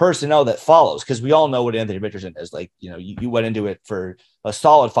personnel, the personnel that follows? Because we all know what Anthony Richardson is like. You went into it for a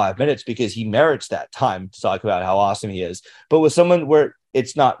solid 5 minutes because he merits that time to talk about how awesome he is. But with someone where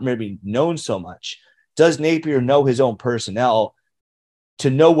it's not maybe known so much, does Napier know his own personnel to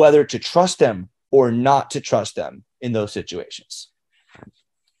know whether to trust them or not to trust them in those situations?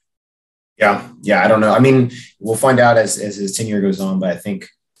 Yeah, I don't know. We'll find out as his tenure goes on, but I think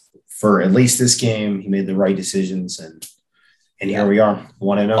for at least this game, he made the right decisions, and here we are,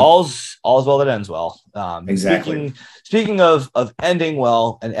 1-0. All's well that ends well. Exactly. Speaking of ending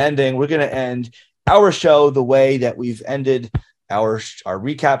well and ending, we're going to end our show the way that we've ended our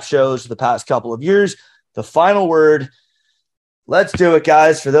recap shows for the past couple of years. The final word. Let's do it,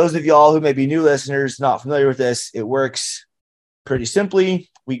 guys. For those of y'all who may be new listeners, not familiar with this, it works pretty simply.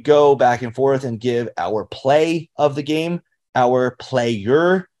 We go back and forth and give our play of the game, our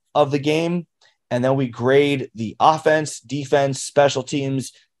player of the game, and then we grade the offense, defense, special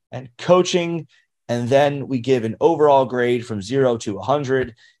teams, and coaching. And then we give an overall grade from 0 to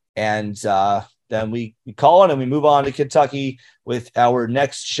 100. And then we call it and we move on to Kentucky with our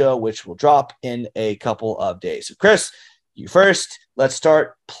next show, which will drop in a couple of days. So, Chris, you first. Let's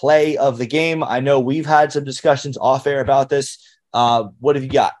start play of the game. I know we've had some discussions off air about this. What have you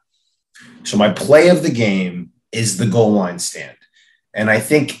got? So my play of the game is the goal line stand. And I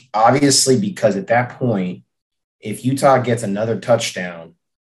think obviously because at that point, if Utah gets another touchdown,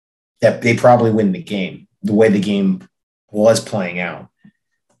 that they probably win the game, the way the game was playing out.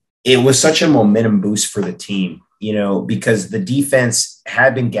 It was such a momentum boost for the team, because the defense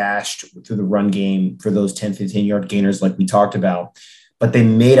had been gashed through the run game for those 10, 15-yard gainers like we talked about, but they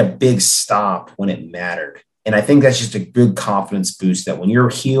made a big stop when it mattered. And I think that's just a good confidence boost that when your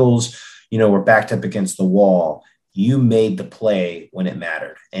heels, were backed up against the wall, you made the play when it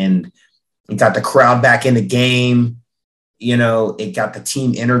mattered. And it got the crowd back in the game. It got the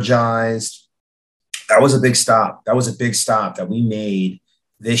team energized. That was a big stop. That we made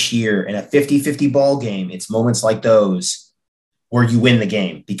this year in a 50-50 ball game. It's moments like those where you win the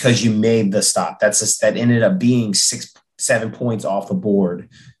game because you made the stop. That ended up being 6-7 points off the board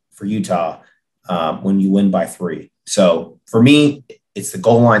for Utah when you win by 3. So for me, it's the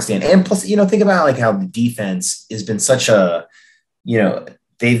goal line stand. And plus, think about like how the defense has been such a,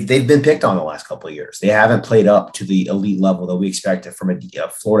 they've been picked on the last couple of years. They haven't played up to the elite level that we expected from a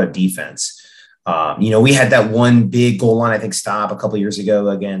Florida defense. We had that one big goal line, I think, stop a couple of years ago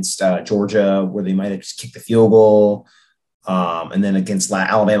against Georgia where they might have just kicked the field goal. And then against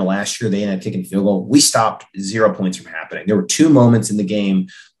Alabama last year, they ended up kicking the field goal. We stopped 0 points from happening. There were 2 moments in the game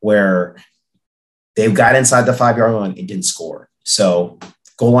where they got inside the 5-yard line and didn't score. So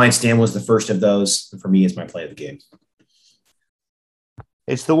goal line stand was the first of those. And for me, it's my play of the game.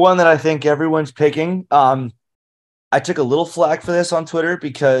 It's the one that I think everyone's picking. I took a little flack for this on Twitter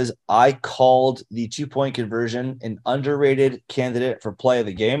because I called the 2-point conversion an underrated candidate for play of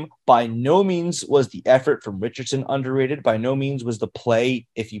the game. By no means was the effort from Richardson underrated. By no means was the play,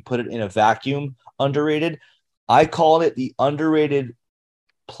 if you put it in a vacuum, underrated. I called it the underrated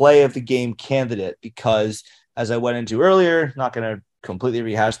play of the game candidate because, as I went into earlier, not going to completely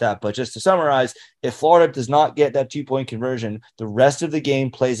rehash that, but just to summarize, if Florida does not get that 2-point conversion, the rest of the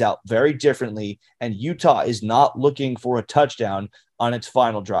game plays out very differently, and Utah is not looking for a touchdown on its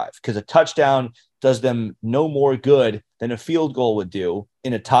final drive because a touchdown does them no more good than a field goal would do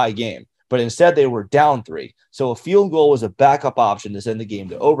in a tie game. But instead, they were down 3. So a field goal was a backup option to send the game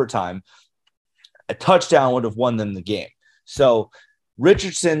to overtime. A touchdown would have won them the game. So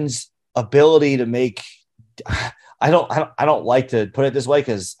Richardson's ability to make I don't like to put it this way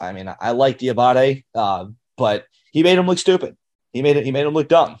because I mean I like Diabate, but he made him look stupid. He made him look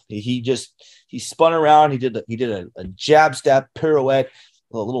dumb. He spun around. He did a jab step pirouette,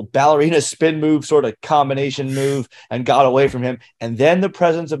 a little ballerina spin move, sort of combination move, and got away from him. And then the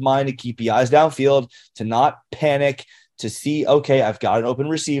presence of mind to keep the eyes downfield, to not panic, to see, okay, I've got an open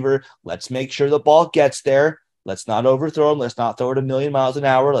receiver. Let's make sure the ball gets there. Let's not overthrow him. Let's not throw it a million miles an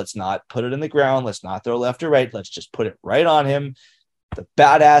hour. Let's not put it in the ground. Let's not throw left or right. Let's just put it right on him. The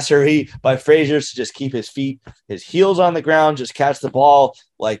badassery by Frazier to just keep his heels on the ground, just catch the ball.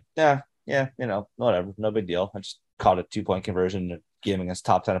 Like, yeah, whatever. No big deal. I just caught a 2-point conversion game against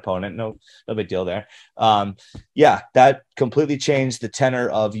top 10 opponent. No big deal there. That completely changed the tenor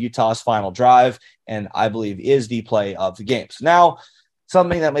of Utah's final drive, and I believe is the play of the game. So now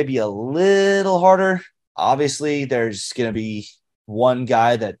something that may be a little harder. Obviously, there's going to be one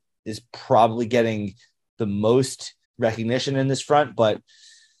guy that is probably getting the most recognition in this front, but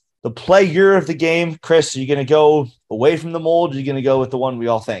the player of the game, Chris, are you going to go away from the mold? Or are you going to go with the one we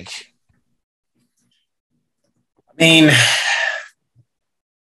all think? I mean,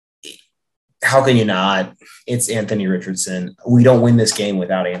 how can you not? It's Anthony Richardson. We don't win this game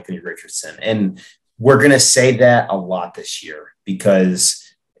without Anthony Richardson. And we're going to say that a lot this year because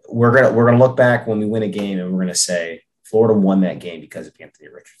we're gonna look back when we win a game and we're gonna say Florida won that game because of Anthony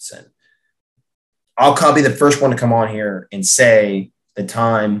Richardson. I'll be the first one to come on here and say the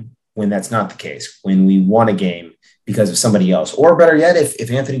time when that's not the case, when we won a game because of somebody else, or better yet, if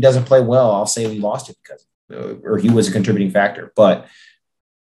Anthony doesn't play well, I'll say we lost it because or he was a contributing factor. But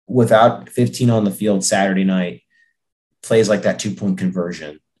without 15 on the field Saturday night, plays like that 2-point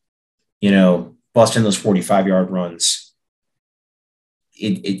conversion, busting those 45-yard runs.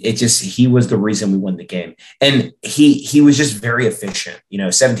 It just, he was the reason we won the game. And he was just very efficient,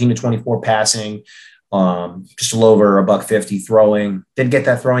 17 to 24 passing, just a little over $150 throwing. Did get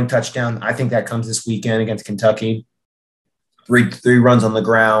that throwing touchdown. I think that comes this weekend against Kentucky. Three runs on the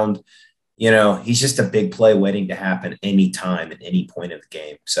ground. He's just a big play waiting to happen anytime at any point of the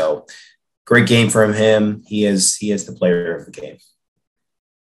game. So great game from him. He is the player of the game.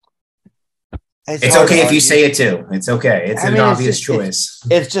 It's okay if you say it too. It's okay. It's an obvious choice.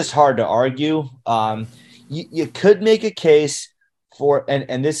 It's just hard to argue. You could make a case for,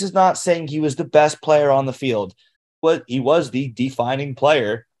 and this is not saying he was the best player on the field, but he was the defining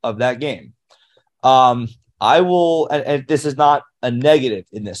player of that game. I will, and this is not a negative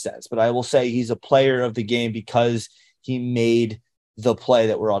in this sense, but I will say he's a player of the game because he made the play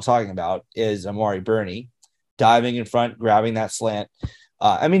that we're all talking about is Amari Burney diving in front, grabbing that slant.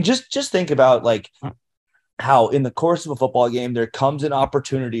 Just think about like how in the course of a football game, there comes an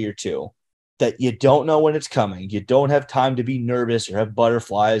opportunity or two that you don't know when it's coming. You don't have time to be nervous or have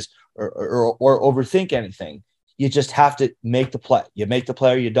butterflies or overthink anything. You just have to make the play. You make the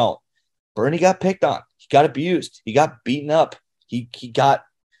play or you don't. Burney got picked on. He got abused. He got beaten up. He got,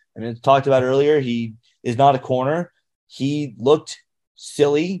 talked about earlier, he is not a corner. He looked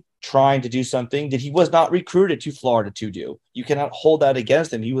silly trying to do something that he was not recruited to Florida to do. You cannot hold that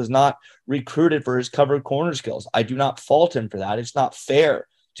against him. He was not recruited for his covered corner skills. I do not fault him for that. It's not fair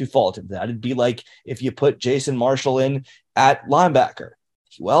to fault him for that. It'd be like if you put Jason Marshall in at linebacker.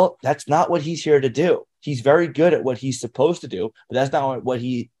 Well, that's not what he's here to do. He's very good at what he's supposed to do, but that's not what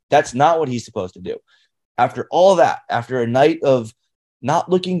he's supposed to do. After all that, after a night of not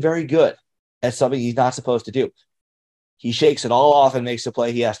looking very good at something he's not supposed to do, he shakes it all off and makes the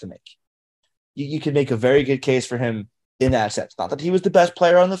play he has to make. You can make a very good case for him in that sense. Not that he was the best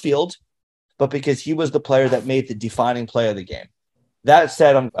player on the field, but because he was the player that made the defining play of the game. That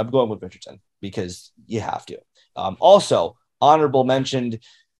said, I'm going with Richardson because you have to. Also, honorable mention to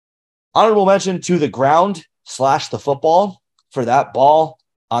the ground / the football. for that ball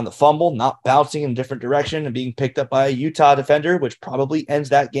on the fumble, not bouncing in a different direction and being picked up by a Utah defender, which probably ends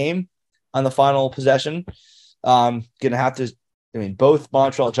that game on the final possession. Going to have to, both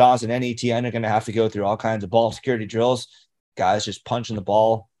Montrell Johnson and ETN are going to have to go through all kinds of ball security drills, guys just punching the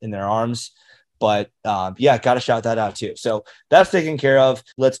ball in their arms. But got to shout that out too. So that's taken care of.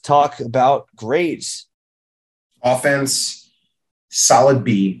 Let's talk about grades. Offense, solid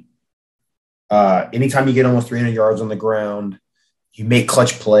B. Anytime you get almost 300 yards on the ground, you make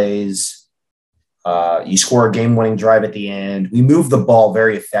clutch plays, you score a game-winning drive at the end. We move the ball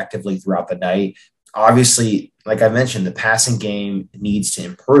very effectively throughout the night. Obviously, like I mentioned, the passing game needs to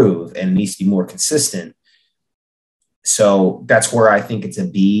improve and needs to be more consistent. So that's where I think it's a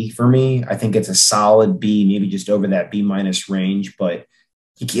B for me. I think it's a solid B, maybe just over that B- range, but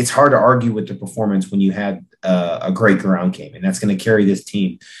it's hard to argue with the performance when you had a great ground game, and that's going to carry this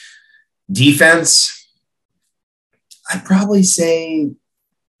team. Defense, I'd probably say,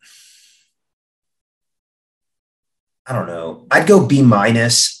 I don't know. I'd go B-.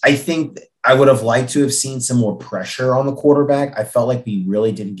 I think I would have liked to have seen some more pressure on the quarterback. I felt like we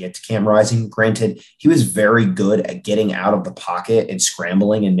really didn't get to Cam Rising. Granted, he was very good at getting out of the pocket and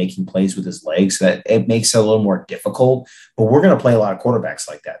scrambling and making plays with his legs. So that it makes it a little more difficult. But we're going to play a lot of quarterbacks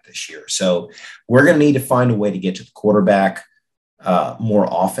like that this year. So we're going to need to find a way to get to the quarterback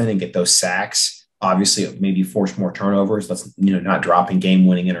more often and get those sacks. Obviously, maybe force more turnovers. Let's, not dropping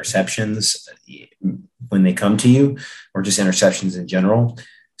game-winning interceptions when they come to you, or just interceptions in general.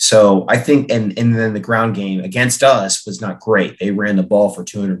 So I think, and then the ground game against us was not great. They ran the ball for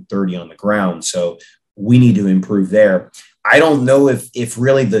 230 on the ground. So we need to improve there. I don't know if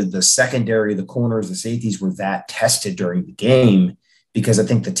really the secondary, the corners, the safeties were that tested during the game, because I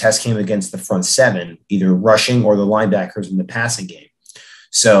think the test came against the front seven, either rushing or the linebackers in the passing game.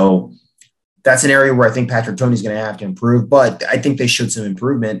 So that's an area where I think Patrick Toney's going to have to improve, but I think they showed some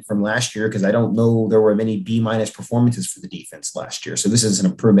improvement from last year, because I don't know there were many B- performances for the defense last year. So this is an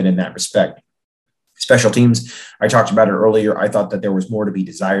improvement in that respect. Special teams, I talked about it earlier. I thought that there was more to be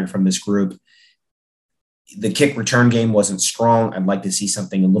desired from this group. The kick return game wasn't strong. I'd like to see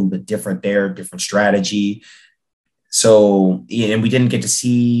something a little bit different there, different strategy. So, and we didn't get to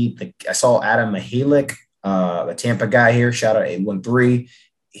see, I saw Adam Mihalik, the Tampa guy here, shout out 813.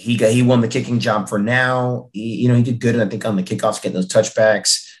 He won the kicking job for now. He did good, and I think on the kickoffs, getting those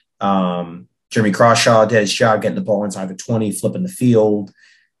touchbacks. Jeremy Crawshaw did his job getting the ball inside the 20, flipping the field.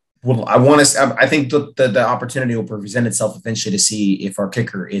 Well, I think the opportunity will present itself eventually to see if our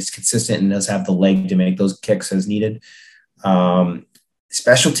kicker is consistent and does have the leg to make those kicks as needed.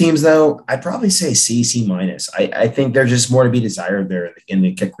 Special teams, though, I'd probably say C-. I think there's just more to be desired there in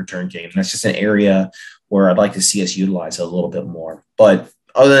the kick return game. And that's just an area where I'd like to see us utilize it a little bit more. But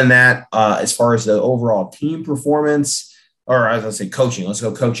other than that, as far as the overall team performance, or as I say, coaching, let's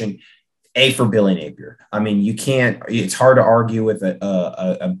go coaching. A for Billy Napier. It's hard to argue with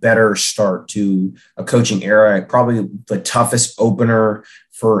a better start to a coaching era. Probably the toughest opener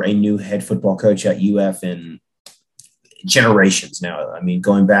for a new head football coach at UF in generations now.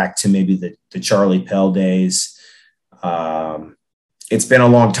 Going back to maybe the Charlie Pell days. It's been a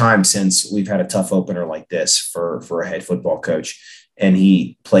long time since we've had a tough opener like this for a head football coach. And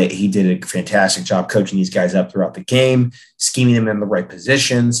he did a fantastic job coaching these guys up throughout the game, scheming them in the right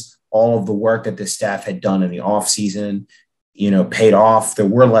positions. All of the work that the staff had done in the offseason, paid off. There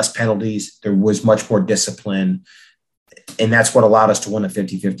were less penalties. There was much more discipline. And that's what allowed us to win a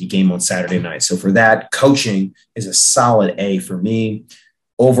 50-50 game on Saturday night. So for that, coaching is a solid A for me.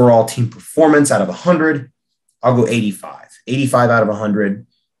 Overall team performance out of 100, I'll go 85. 85 out of 100.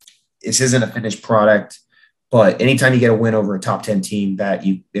 This isn't a finished product. But anytime you get a win over a top 10 team,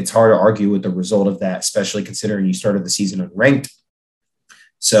 it's hard to argue with the result of that, especially considering you started the season unranked.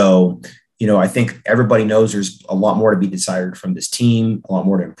 So, I think everybody knows there's a lot more to be desired from this team, a lot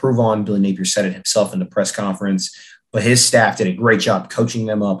more to improve on. Billy Napier said it himself in the press conference, but his staff did a great job coaching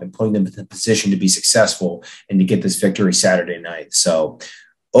them up and putting them in the position to be successful and to get this victory Saturday night. So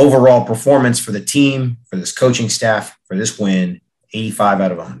overall performance for the team, for this coaching staff, for this win, 85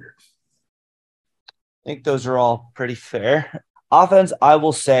 out of 100. I think those are all pretty fair. Offense, I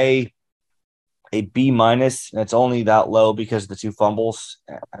will say a B-. It's only that low because of the two fumbles.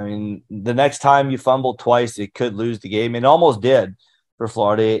 The next time you fumble twice, it could lose the game. It almost did for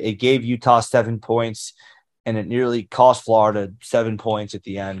Florida. It gave Utah 7 points, and it nearly cost Florida 7 points at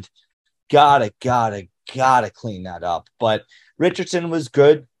the end. Gotta clean that up. But Richardson was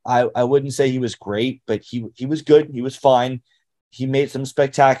good. I wouldn't say he was great, but he was good. He was fine. He made some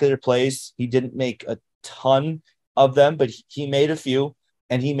spectacular plays. He didn't make a ton of them, but he made a few,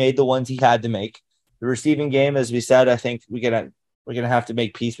 and he made the ones he had to make. The receiving game, as we said, I think we're gonna have to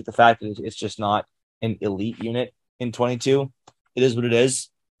make peace with the fact that it's just not an elite unit in 22. It is what it is.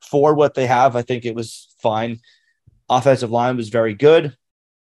 For what they have, I think it was fine. Offensive line was very good.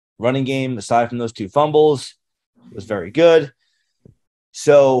 Running game, aside from those 2 fumbles, was very good.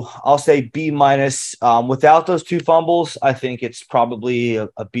 So I'll say B minus. Without those 2 fumbles, I think it's probably a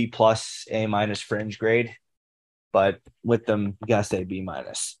B plus, A minus fringe grade. But with them, you gotta say B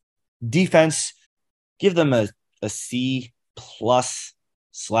minus. Defense, give them a C plus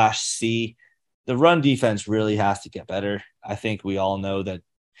 / C. The run defense really has to get better. I think we all know that.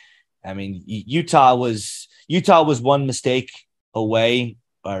 I mean, Utah was one mistake away,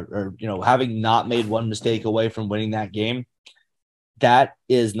 or having not made one mistake away from winning that game. That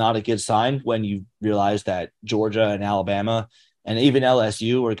is not a good sign when you realize that Georgia and Alabama and even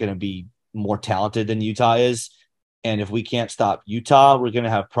LSU are going to be more talented than Utah is. And if we can't stop Utah, we're going to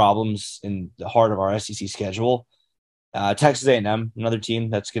have problems in the heart of our SEC schedule. Texas A&M, another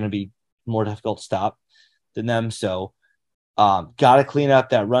team that's going to be more difficult to stop than them. So got to clean up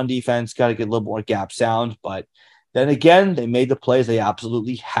that run defense, got to get a little more gap sound. But then again, they made the plays they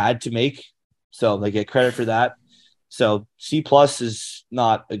absolutely had to make. So they get credit for that. So C plus is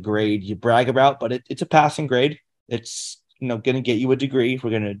not a grade you brag about, but it's a passing grade. It's, going to get you a degree. If we're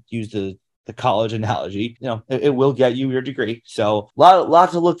going to use the college analogy, it will get you your degree. So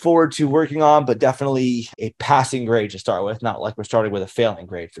lot to look forward to working on, but definitely a passing grade to start with. Not like we're starting with a failing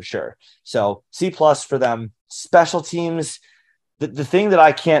grade for sure. So C plus for them. Special teams. The thing that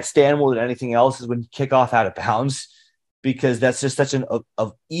I can't stand more than anything else is when you kick off out of bounds, because that's just such an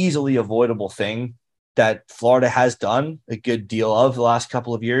easily avoidable thing that Florida has done a good deal of the last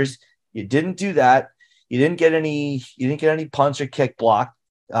couple of years. You didn't do that. You didn't get any punch or kick block.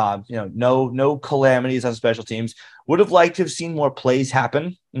 No calamities on special teams. Would have liked to have seen more plays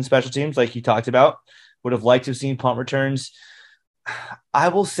happen in special teams, like you talked about. Would have liked to have seen punt returns. I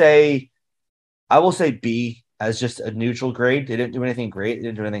will say B as just a neutral grade. They didn't do anything great. They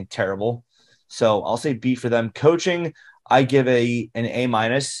didn't do anything terrible. So I'll say B for them. Coaching, I give an A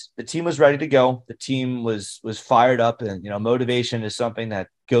minus. The team was ready to go. The team was fired up, and motivation is something that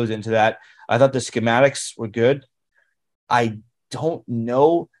goes into that. I thought the schematics were good. I don't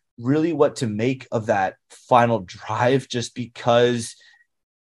know really what to make of that final drive, just because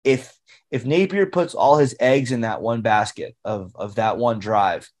if Napier puts all his eggs in that one basket of that one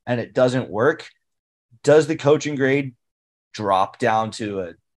drive and it doesn't work, does the coaching grade drop down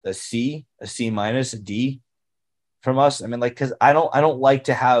to a C minus, a D from us? I mean, because I don't like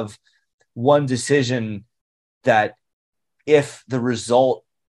to have one decision that, if the result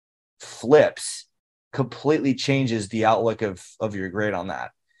flips, completely changes the outlook of your grade on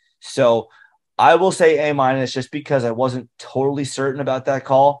that. So I will say A minus, just because I wasn't totally certain about that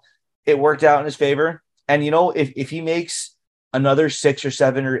call. It worked out in his favor. And, if he makes another 6 or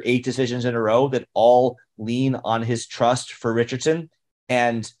 7 or 8 decisions in a row that all lean on his trust for Richardson,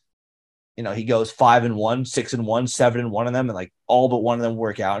 and, he goes 5-1, 6-1, 7-1 of them, and all but one of them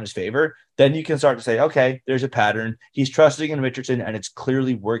work out in his favor, then you can start to say, okay, there's a pattern. He's trusting in Richardson and it's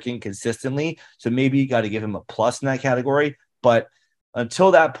clearly working consistently. So maybe you got to give him a plus in that category. But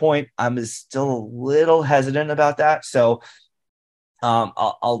until that point, I'm still a little hesitant about that. So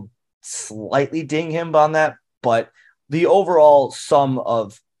I'll slightly ding him on that. But the overall sum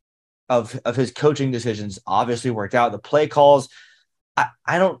of his coaching decisions obviously worked out. The play calls,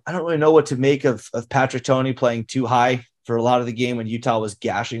 I don't really know what to make of Patrick Toney playing too high for a lot of the game when Utah was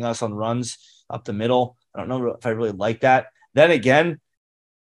gashing us on runs up the middle. I don't know if I really like that. Then again,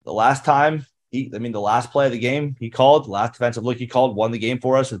 the last time, the last play of the game he called, the last defensive look he called, won the game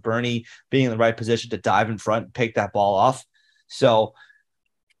for us, with Bernie being in the right position to dive in front and pick that ball off. So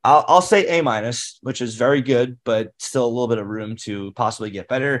I'll say A minus, which is very good, but still a little bit of room to possibly get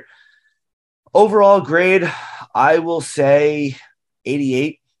better. Overall grade, I will say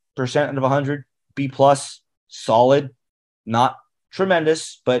 88% out of 100, B plus, solid, not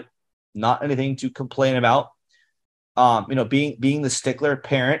tremendous, but not anything to complain about. Being the stickler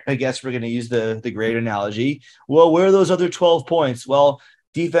parent, I guess we're going to use the grade analogy. Well, where are those other 12 points? Well,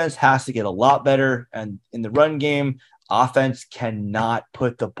 defense has to get a lot better. And in the run game, offense cannot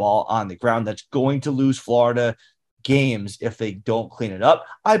put the ball on the ground. That's going to lose Florida games if they don't clean it up.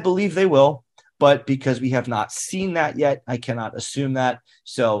 I believe they will, but because we have not seen that yet, I cannot assume that.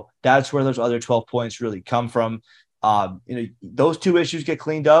 So that's where those other 12 points really come from. Those 2 issues get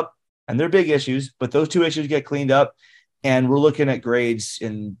cleaned up, and they're big issues, but those 2 issues get cleaned up, and we're looking at grades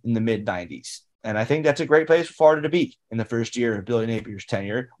in the mid 90s. And I think that's a great place for Florida to be in the first year of Billy Napier's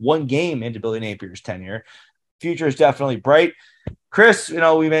tenure, one game into Billy Napier's tenure. future is definitely bright. Chris,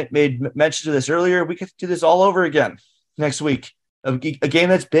 we made mention of this earlier. We could do this all over again next week. A game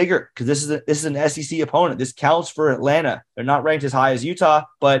that's bigger because this is an SEC opponent. This counts for Atlanta. They're not ranked as high as Utah,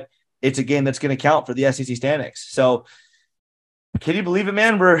 but it's a game that's going to count for the SEC standings. So can you believe it,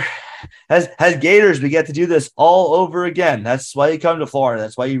 man? As Gators, we get to do this all over again. That's why you come to Florida.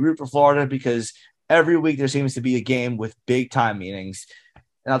 That's why you root for Florida, because every week there seems to be a game with big time meanings.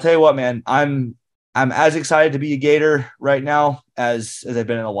 And I'll tell you what, man, I'm as excited to be a Gator right now as I've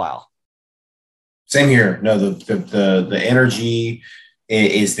been in a while. Same here. No, the energy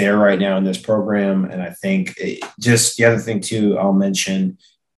is there right now in this program. And I think just the other thing too, I'll mention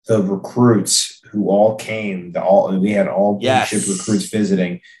the recruits who all came, we had all blue chip recruits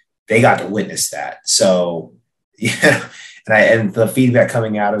visiting. They got to witness that. So yeah. And the feedback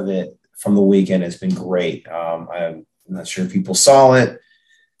coming out of it from the weekend has been great. I'm not sure if people saw it.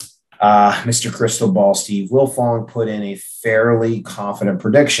 Mr. Crystal Ball, Steve Wilfong, put in a fairly confident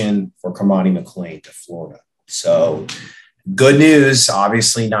prediction for Kamani McLean to Florida. So good news,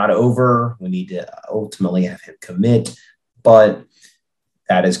 obviously not over. We need to ultimately have him commit, but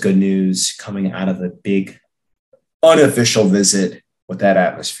that is good news coming out of a big unofficial visit with that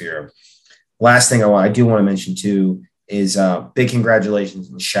atmosphere. Last thing I do want to mention too is big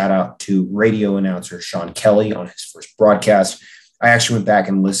congratulations and shout out to radio announcer Sean Kelly on his first broadcast. I actually went back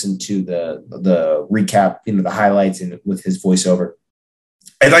and listened to the recap, the highlights with his voiceover.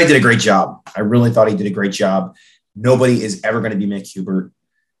 I thought he did a great job. I really thought he did a great job. Nobody is ever going to be Mick Hubert,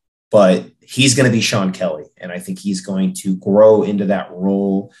 but he's going to be Sean Kelly. And I think he's going to grow into that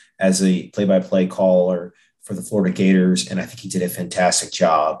role as a play-by-play caller for the Florida Gators. And I think he did a fantastic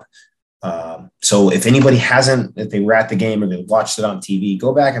job. So if anybody if they were at the game or they watched it on TV,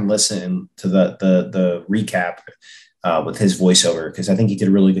 go back and listen to the recap with his voiceover, because I think he did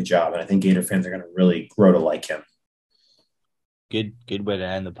a really good job, and I think Gator fans are going to really grow to like him. Good way to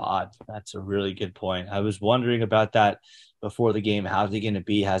end the pod. That's a really good point. I was wondering about that before the game. How's he going to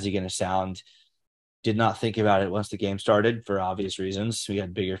be? How's he going to sound? Did not think about it once the game started for obvious reasons. We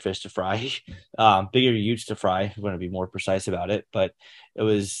had bigger fish to fry, bigger utes to fry. I'm going to be more precise about it, but it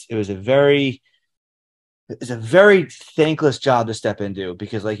was a very thankless job to step into,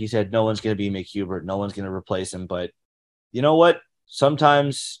 because like you said, no one's going to be Mick Hubert. No one's going to replace him, but you know what?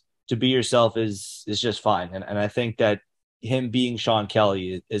 Sometimes to be yourself is just fine. And I think that him being Sean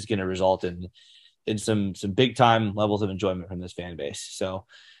Kelly is going to result in some big time levels of enjoyment from this fan base. So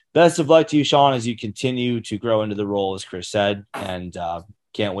best of luck to you, Sean, as you continue to grow into the role, as Chris said, and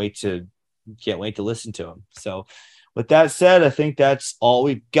can't wait to listen to him. So with that said, I think that's all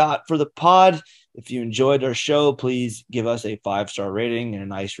we've got for the pod. If you enjoyed our show, please give us a 5-star rating and a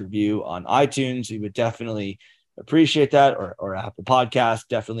nice review on iTunes. We would definitely appreciate that, or Apple Podcast.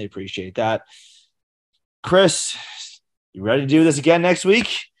 Definitely appreciate that. Chris, you ready to do this again next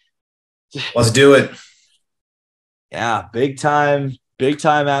week? Let's do it. Yeah, big time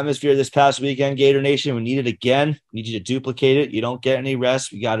atmosphere this past weekend, Gator Nation. We need it again. We need you to duplicate it. You don't get any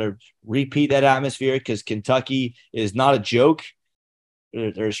rest. We got to repeat that atmosphere, because Kentucky is not a joke.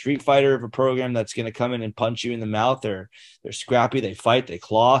 They're a street fighter of a program that's going to come in and punch you in the mouth. They're scrappy. They fight. They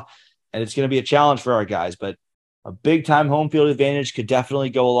claw. And it's going to be a challenge for our guys. But a big-time home field advantage could definitely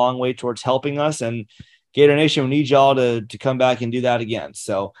go a long way towards helping us. And Gator Nation, we need y'all to come back and do that again.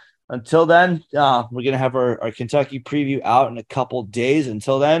 So until then, we're going to have our Kentucky preview out in a couple days.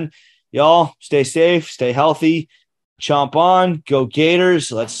 Until then, y'all stay safe, stay healthy, chomp on, go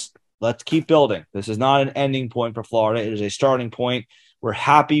Gators. Let's keep building. This is not an ending point for Florida. It is a starting point. We're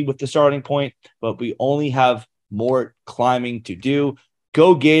happy with the starting point, but we only have more climbing to do.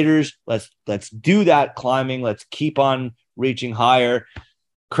 Go Gators. Let's do that climbing. Let's keep on reaching higher.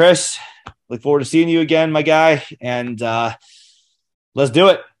 Chris, look forward to seeing you again, my guy. And let's do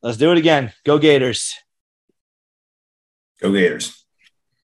it. Let's do it again. Go Gators. Go Gators.